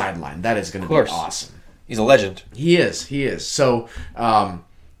sideline. That is going to be awesome. He's a legend. He is. So,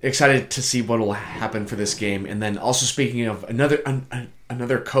 excited to see what will happen for this game. And then also speaking of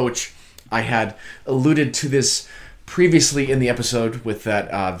another coach, I had alluded to this previously in the episode with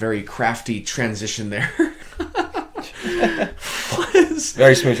that very crafty transition there.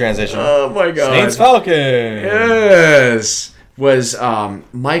 Very smooth transition. Oh my god. Saints Falcons. Yes. Was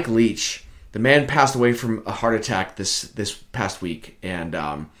Mike Leach. The man passed away from a heart attack this past week. And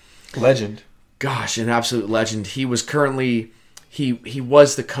legend. Gosh, an absolute legend. He was currently he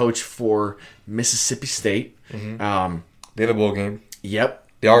was the coach for Mississippi State. Mm-hmm. They have a bowl game. Yep.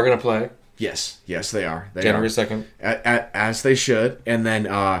 They are going to play. Yes, they are. January 2nd. As they should. And then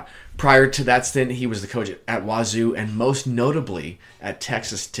prior to that stint, he was the coach at Wazoo and most notably at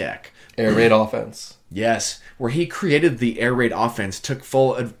Texas Tech. Air raid offense. Yes, where he created the air raid offense, took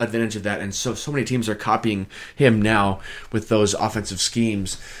full advantage of that, and so many teams are copying him now with those offensive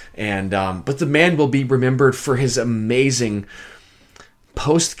schemes. And but the man will be remembered for his amazing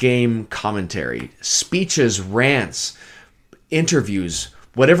post-game commentary, speeches, rants, interviews.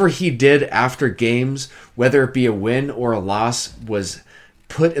 Whatever he did after games, whether it be a win or a loss, was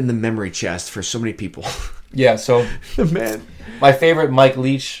put in the memory chest for so many people. Yeah, so the man. My favorite Mike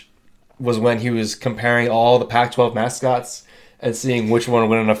Leach was when he was comparing all the Pac-12 mascots and seeing which one would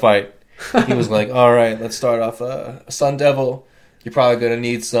win in a fight. He was like, all right, let's start off a Sun Devil. You're probably going to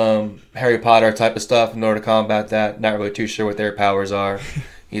need some Harry Potter type of stuff in order to combat that. Not really too sure what their powers are.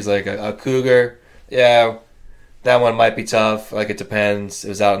 He's like, a cougar. Yeah, that one might be tough. Like, it depends. It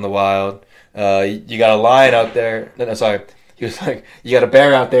was out in the wild. You got a lion out there. No, sorry. He was like, you got a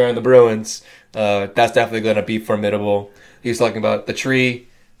bear out there in the Bruins. That's definitely going to be formidable. He was talking about the tree.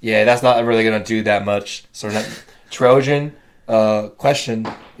 Yeah, that's not really going to do that much. So Trojan question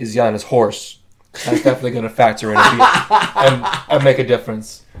is on his horse. That's definitely going to factor in and make a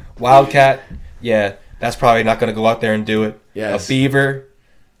difference. Wildcat, yeah, that's probably not going to go out there and do it. Yes. A beaver,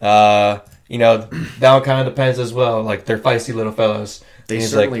 that one kind of depends as well. Like, they're feisty little fellows. They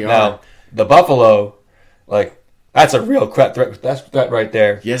certainly are. Now, the buffalo, like, that's a real threat. That's threat right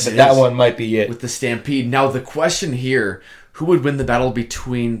there. Yes, but that one might be it. With the Stampede. Now, the question here, who would win the battle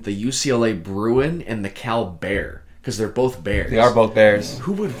between the UCLA Bruin and the Cal Bear? Because they're both bears. They are both bears.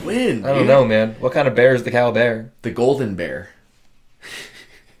 Who would win? I don't know, man. What kind of bear is the Cal Bear? The Golden Bear.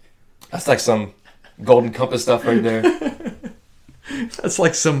 That's like some Golden Compass stuff right there. That's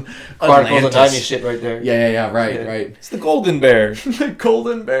like some Chronicles of Narnia shit right there. Yeah. Right. It's the Golden Bear. The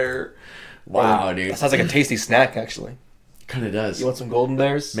Golden Bear. Wow, dude. That sounds like a tasty snack, actually. Kind of does. You want some Golden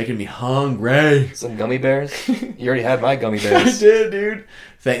Bears? Making me hungry. Some gummy bears? You already had my gummy bears. I did, dude.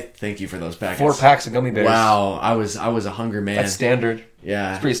 Thank you for those packets. 4 packs of gummy bears. Wow, I was a hungry man. That's standard.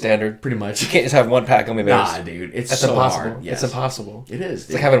 Yeah. It's pretty standard. Pretty much. You can't just have 1 pack of gummy bears. Nah, dude. That's so impossible. hard. Yes. It's impossible. It is, dude.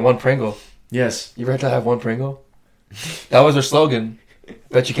 It's like having 1 Pringle. Yes. You ever had to have 1 Pringle? That was their slogan.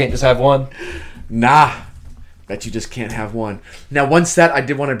 Bet you can't just have one. Nah. Bet you just can't have one. Now, one stat I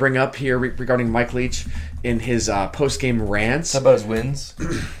did want to bring up here regarding Mike Leach in his post-game rants. How about his wins?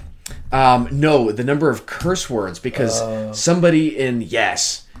 No, the number of curse words, because somebody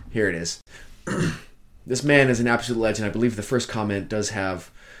yes, here it is. This man is an absolute legend. I believe the first comment does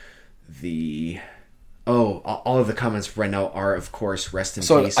have all of the comments right now are, of course, rest in peace.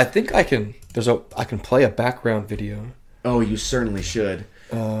 So I think I can play a background video. Oh, you certainly should.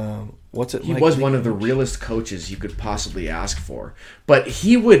 What's it? He was one of the realest coaches you could possibly ask for, but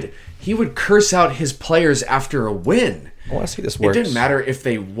he would curse out his players after a win. I want to see this works. It didn't matter if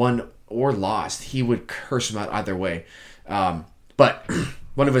they won or lost. He would curse them out either way. But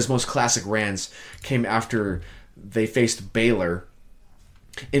one of his most classic rants came after they faced Baylor,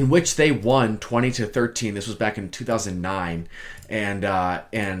 in which they won 20-13. This was back in 2009,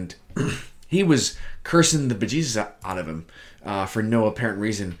 and he was cursing the bejesus out of him for no apparent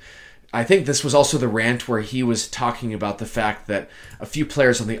reason. I think this was also the rant where he was talking about the fact that a few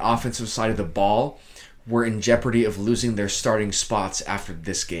players on the offensive side of the ball were in jeopardy of losing their starting spots after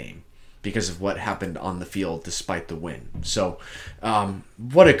this game because of what happened on the field despite the win. So,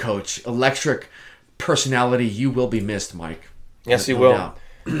 what a coach. Electric personality. You will be missed, Mike. Yes, he will. Doubt.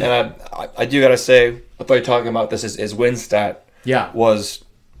 And I do got to say, I thought you were talking about this, his win stat was,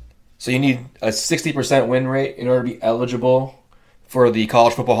 so you need a 60% win rate in order to be eligible for the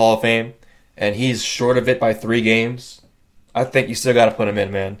College Football Hall of Fame, and he's short of it by 3 games. I think you still got to put him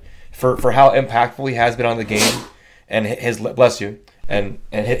in, man. For how impactful he has been on the game, and his his legend and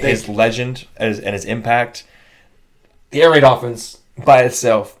his impact. The air raid offense by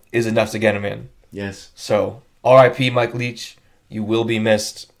itself is enough to get him in. Yes. So, R.I.P. Mike Leach. You will be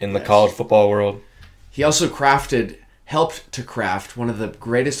missed in the college football world. He also helped to craft one of the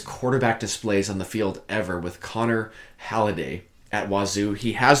greatest quarterback displays on the field ever with Connor Halliday at Wazoo.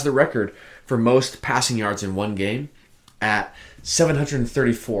 He has the record for most passing yards in one game at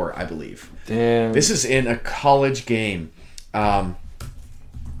 734, I believe. Damn. This is in a college game.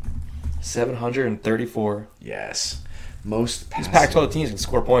 734. Yes. Most passing. These Pac-12 teams can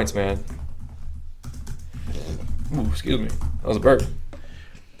score points, man. Ooh, excuse me. That was a burp.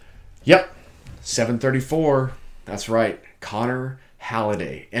 Yep. 734. That's right. Connor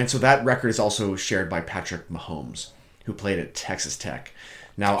Halliday. And so that record is also shared by Patrick Mahomes, who played at Texas Tech.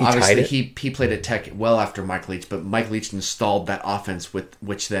 Now, obviously, he played at Tech well after Mike Leach, but Mike Leach installed that offense with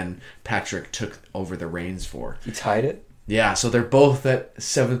which then Patrick took over the reins for. He tied it? Yeah, so they're both at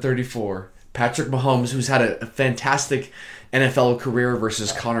 734. Patrick Mahomes, who's had a fantastic NFL career,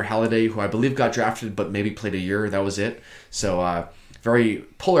 versus Connor Halliday, who I believe got drafted but maybe played a year. That was it. So very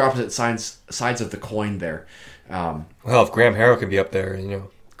polar opposite sides of the coin there. Well, if Graham Harrell can be up there,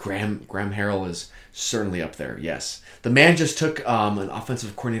 Graham Harrell is certainly up there. Yes, the man just took an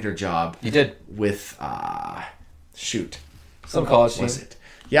offensive coordinator job. He did with some college team. Was it?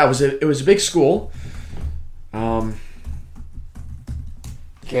 Yeah, it was a big school.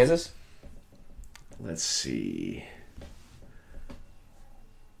 Kansas. Let's see.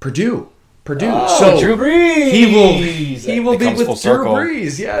 Purdue. Oh, so Drew Brees. He will be with Drew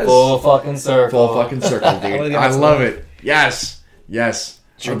Brees. Yes. Full fucking circle, dude. I love it. Yes.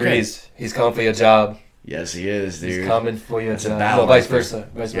 Drew Brees. He's coming for your job. Yes, he is, dude. He's coming for your job. Battle, vice versa.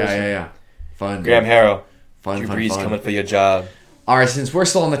 Yeah. Fun. Graham Harrell. Drew Brees coming for your job. All right, since we're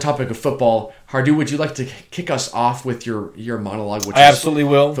still on the topic of football, Hardu, would you like to kick us off with your monologue, which I absolutely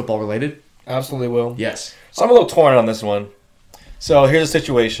will. Football related? Absolutely will. Yes. So I'm a little torn on this one. So here's the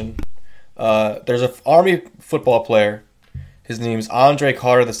situation. There's an Army football player. His name's Andre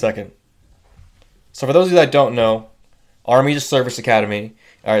Carter II. So for those of you that don't know, Army is a service academy.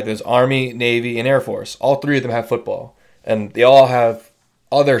 All right, there's Army, Navy, and Air Force. All 3 of them have football. And they all have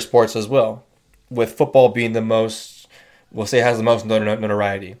other sports as well, with football being the most, we'll say, has the most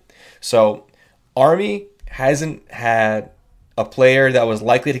notoriety. So Army hasn't had a player that was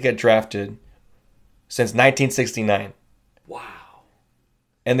likely to get drafted since 1969. Wow.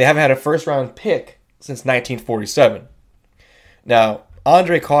 And they haven't had a first-round pick since 1947. Now,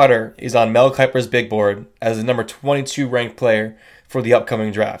 Andre Carter is on Mel Kiper's big board as the number 22 ranked player for the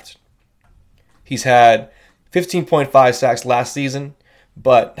upcoming draft. He's had 15.5 sacks last season,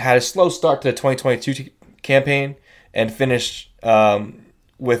 but had a slow start to the 2022 campaign and finished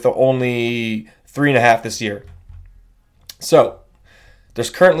with only 3.5 this year. So, there's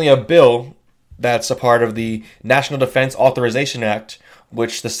currently a bill that's a part of the National Defense Authorization Act,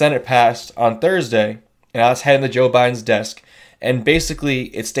 which the Senate passed on Thursday, and now it's heading to Joe Biden's desk. And basically,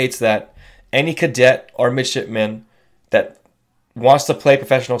 it states that any cadet or midshipman that wants to play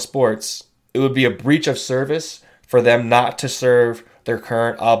professional sports, it would be a breach of service for them not to serve their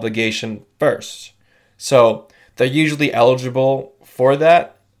current obligation first. So they're usually eligible for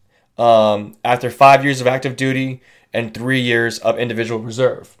that after 5 years of active duty and 3 years of individual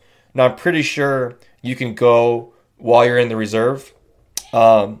reserve. Now, I'm pretty sure you can go while you're in the reserve.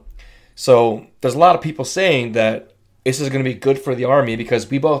 So there's a lot of people saying that this is going to be good for the Army because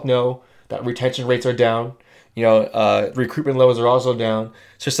we both know that retention rates are down. Recruitment levels are also down.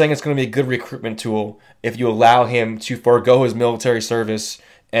 So they're saying it's going to be a good recruitment tool if you allow him to forego his military service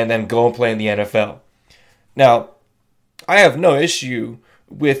and then go and play in the NFL. Now, I have no issue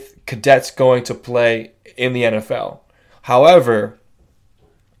with cadets going to play in the NFL. However,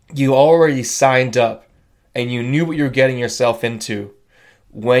 you already signed up and you knew what you were getting yourself into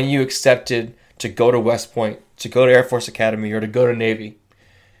when you accepted to go to West Point, to go to Air Force Academy, or to go to Navy.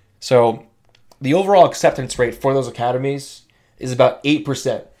 So the overall acceptance rate for those academies is about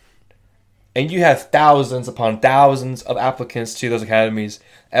 8%. And you have thousands upon thousands of applicants to those academies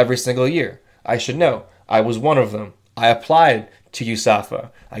every single year. I should know. I was one of them. I applied to USAFA.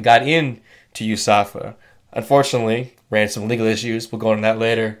 I got in to USAFA. Unfortunately, ran some legal issues. We'll go into that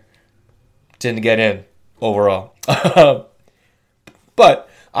later. Didn't get in overall. But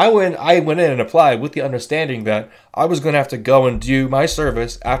I went in and applied with the understanding that I was going to have to go and do my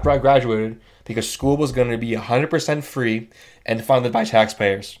service after I graduated because school was going to be 100% free and funded by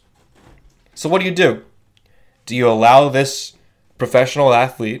taxpayers. So what do? Do you allow this professional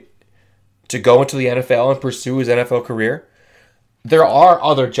athlete to go into the NFL and pursue his NFL career? There are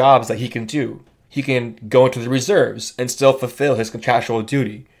other jobs that he can do. He can go into the reserves and still fulfill his contractual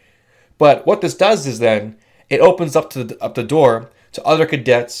duty. But what this does is then it opens up the door to other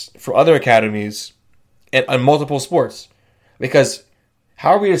cadets from other academies and on multiple sports. Because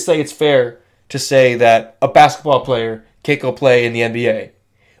how are we to say it's fair to say that a basketball player can't go play in the NBA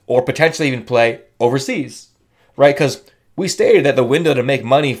or potentially even play overseas, right? Because we stated that the window to make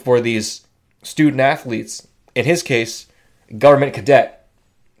money for these student athletes, in his case, government cadet,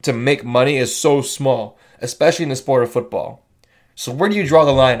 to make money is so small, especially in the sport of football. So where do you draw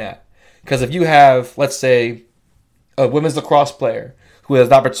the line at? Because if you have, let's say, a women's lacrosse player who has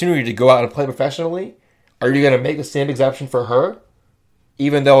the opportunity to go out and play professionally, are you going to make the same exception for her,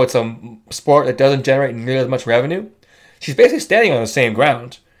 even though it's a sport that doesn't generate nearly as much revenue? She's basically standing on the same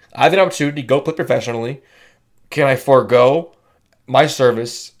ground. I have an opportunity to go play professionally. Can I forego my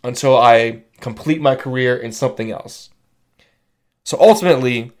service until I complete my career in something else? So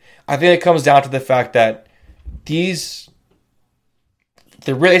ultimately, I think it comes down to the fact that they're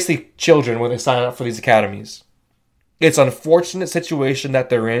basically children when they sign up for these academies. It's an unfortunate situation that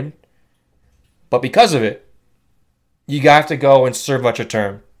they're in, but because of it, you have to go and serve out your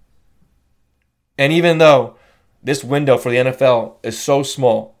term. And even though this window for the NFL is so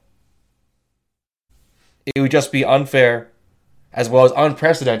small, it would just be unfair as well as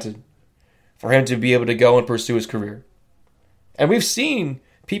unprecedented for him to be able to go and pursue his career. And we've seen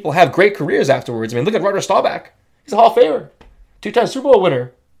people have great careers afterwards. I mean, look at Roger Staubach. He's a Hall of Famer. 2-time Super Bowl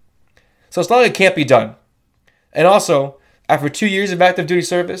winner. So it's not like it can't be done. And also, after 2 years of active duty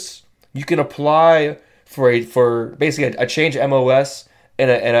service, you can apply for basically a change of MOS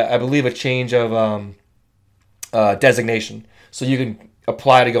and I believe a change of designation. So you can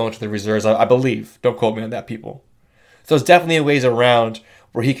apply to go into the reserves, I believe. Don't quote me on that, people. So there's definitely ways around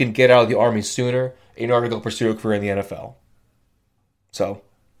where he can get out of the Army sooner in order to go pursue a career in the NFL. So,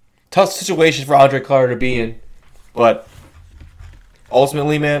 tough situation for Andre Carter to be in. But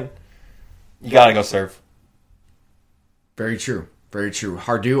ultimately, man, you got to go serve. Very true. Very true.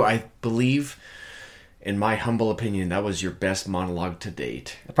 Hardu, I believe, in my humble opinion, that was your best monologue to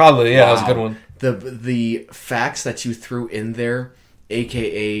date. Probably, yeah, wow. That was a good one. The facts that you threw in there,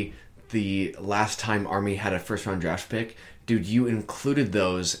 a.k.a. the last time Army had a first-round draft pick, dude, you included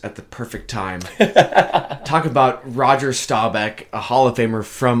those at the perfect time. Talk about Roger Staubach, a Hall of Famer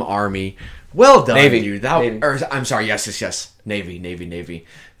from Army. Well done, Navy. dude. Navy. I'm sorry, yes. Navy.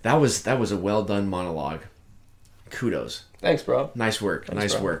 That was a well-done monologue. Kudos. Thanks, bro. Nice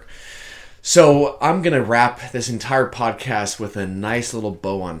work. So I'm going to wrap this entire podcast with a nice little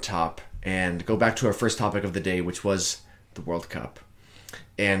bow on top and go back to our first topic of the day, which was the World Cup.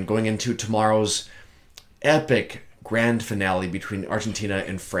 And going into tomorrow's epic grand finale between Argentina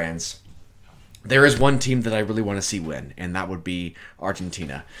and France. There is one team that I really want to see win, and that would be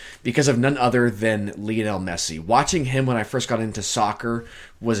Argentina, because of none other than Lionel Messi. Watching him when I first got into soccer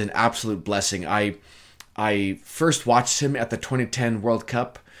was an absolute blessing. I first watched him at the 2010 World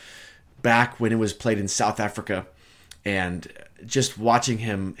Cup, back when it was played in South Africa, and just watching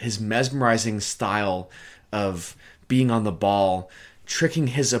him, his mesmerizing style of being on the ball, tricking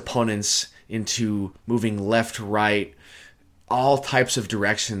his opponents into moving left, right, all types of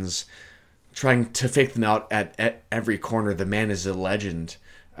directions, trying to fake them out at every corner. The man is a legend.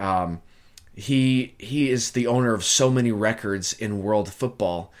 He is the owner of so many records in world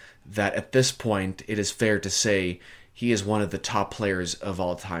football that at this point it is fair to say he is one of the top players of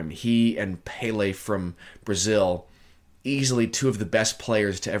all time. He and Pele from Brazil, easily two of the best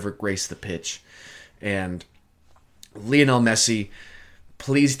players to ever grace the pitch. And Lionel Messi,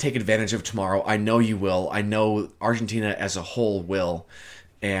 please take advantage of tomorrow. I know you will. I know Argentina as a whole will.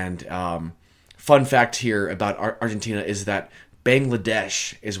 And fun fact here about Argentina is that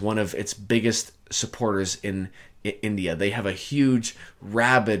Bangladesh is one of its biggest supporters in India. They have a huge,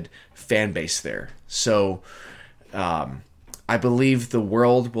 rabid fan base there. So I believe the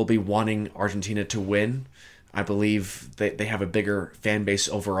world will be wanting Argentina to win. I believe they have a bigger fan base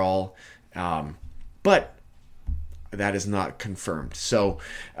overall. But that is not confirmed. So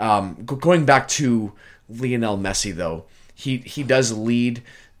going back to Lionel Messi, though, he does lead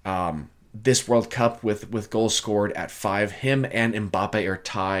this World Cup with goals scored at 5. Him and Mbappe are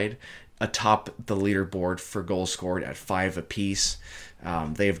tied atop the leaderboard for goals scored at 5 apiece.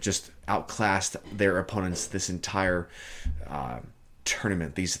 They have just outclassed their opponents this entire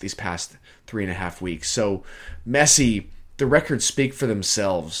tournament, these past 3.5 weeks. So Messi, the records speak for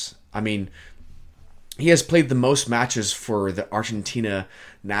themselves. I mean, he has played the most matches for the Argentina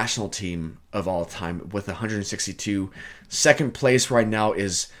national team of all time with 162. Second place right now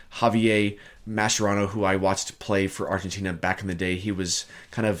is Javier Mascherano, who I watched play for Argentina back in the day. He was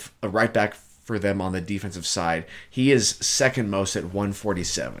kind of a right back for them on the defensive side. He is second most at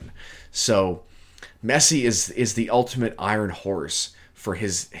 147. So Messi is the ultimate iron horse for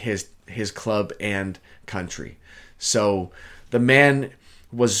his club and country. So the man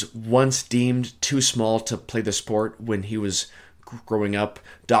was once deemed too small to play the sport when he was growing up.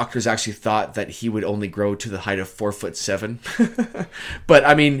 Doctors actually thought that he would only grow to the height of 4'7". But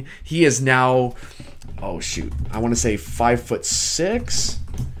I mean, he is now, I want to say 5'6".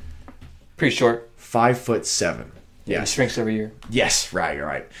 Pretty short. 5'7". Yeah, he shrinks every year. Yes,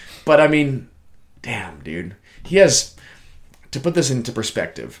 right. But I mean, damn, dude. He has, to put this into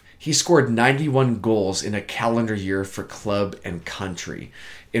perspective, he scored 91 goals in a calendar year for club and country.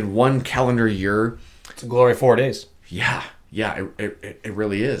 In one calendar year. It's a glory 4 days. Yeah, it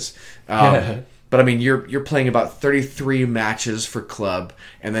really is. But I mean, you're playing about 33 matches for club,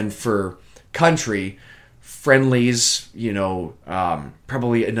 and then for country, friendlies,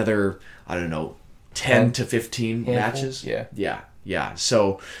 probably another, 10 to 15 matches. Yeah.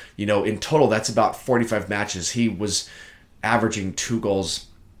 So, in total, that's about 45 matches. He was averaging 2 goals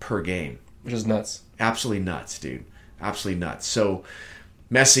per game. Which is nuts. Absolutely nuts, dude. Absolutely nuts. So,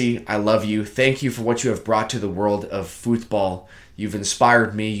 Messi, I love you. Thank you for what you have brought to the world of football. You've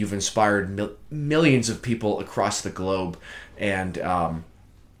inspired me. You've inspired millions of people across the globe. And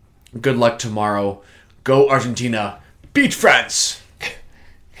good luck tomorrow. Go Argentina. Beat France.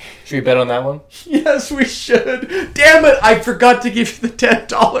 Should we bet on that one? Yes, we should. Damn it, I forgot to give you the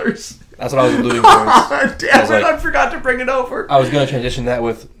 $10. That's what I was alluding towards. Damn it, I forgot to bring it over. I was going to transition that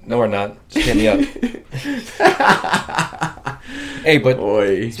with, no, we're not. Just hit me up. Hey, but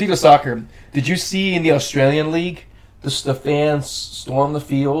speaking of soccer, did you see in the Australian League, the fans stormed the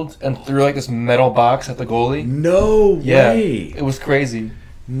field and threw like this metal box at the goalie? No way. It was crazy.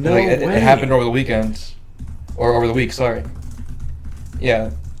 No way. It happened over the weekend. Or over the week, sorry.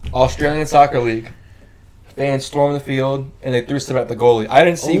 Yeah. Australian Soccer League. Fans stormed the field and they threw stuff at the goalie. I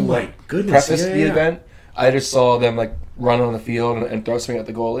didn't see preface the event. I just saw them run on the field and throw something at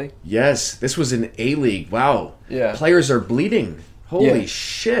the goalie. Yes, this was in A-League. Wow. Yeah. Players are bleeding. Holy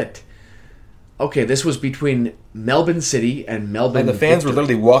shit. Okay, this was between Melbourne City and Melbourne. The fans were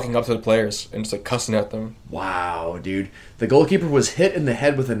literally walking up to the players and just cussing at them. Wow, dude. The goalkeeper was hit in the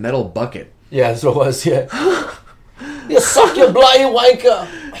head with a metal bucket. Yeah, that's what it was, yeah. You suck your bloody wanker.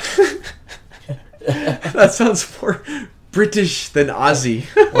 That sounds more British than Aussie.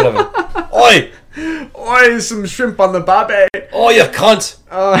 Whatever. Oi! Oi, some shrimp on the barbie. Oh, you cunt.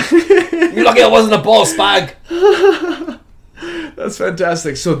 You're lucky it wasn't a ball spag. That's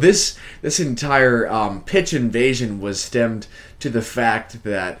fantastic. So this entire pitch invasion was stemmed to the fact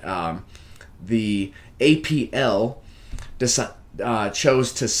that the APL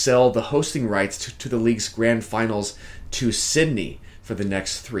chose to sell the hosting rights to the league's grand finals to Sydney for the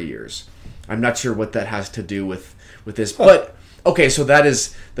next 3 years. I'm not sure what that has to do with this, but okay. So that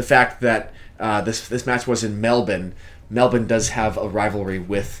is the fact that this match was in Melbourne. Melbourne does have a rivalry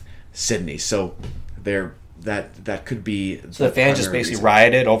with Sydney, so that could be. So the fans just basically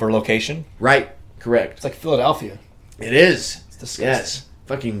rioted over location. Right. Correct. It's like Philadelphia. It is. It's disgusting. Yes.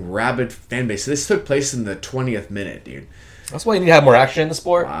 Fucking rabid fan base. This took place in the 20th minute, dude. That's why you need to have more action in the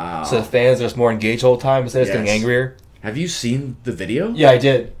sport. Wow. So the fans are just more engaged the whole time instead of just getting angrier. Have you seen the video? Yeah, I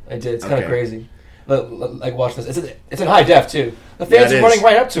did. It's kind of crazy. Like, watch this. It's in high def, too. The fans are running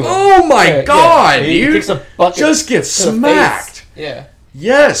right up to him. Oh, my God, dude. He kicks a bucket just gets smacked. Yeah.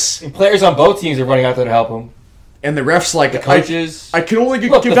 Yes. And players on both teams are running out there to help him. And the ref's like, the coaches. I can only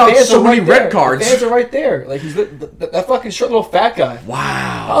give out so many red cards. The fans are right there. Like, he's that fucking short little fat guy.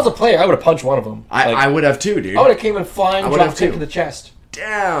 Wow. If I was a player, I would have punched one of them. I would have too, dude. I would have came in flying, drop kick to the chest.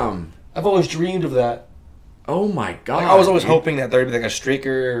 Damn. I've always dreamed of that. Oh my God. Like, I was always hoping that there'd be like a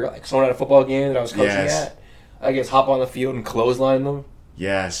streaker or like someone at a football game that I was coaching at. I guess hop on the field and clothesline them.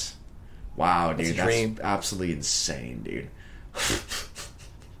 Yes. Wow, dude. That's absolutely insane, dude.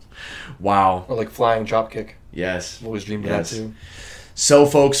 Wow. Or like flying drop kick. Yes. I've always dreamed of that too. So,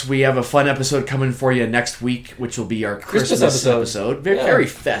 folks, we have a fun episode coming for you next week, which will be our Christmas episode. Very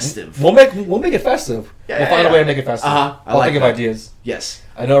festive. We'll make it festive. We'll find a way to make it festive. I'll think of ideas. Yes.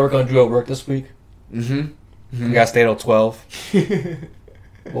 I know we're going to do at work this week. We got to stay till 12.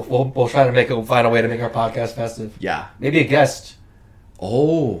 We'll try to find a way to make our podcast festive. Yeah. Maybe a guest.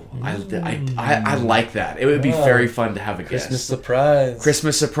 Oh, I like that. It would be very fun to have a guest.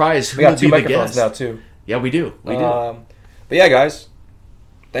 Christmas surprise. Who we got would two be the microphones guest? now too. Yeah, we do. But yeah, guys,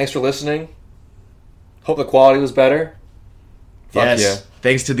 thanks for listening. Hope the quality was better. Fuck yeah.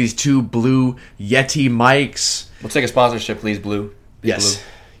 Thanks to these two Blue Yeti mics. We'll take a sponsorship, please, Blue.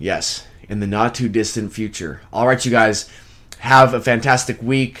 Yes. In the not too distant future. All right, you guys. Have a fantastic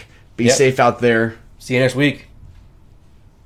week. Be safe out there. See you next week.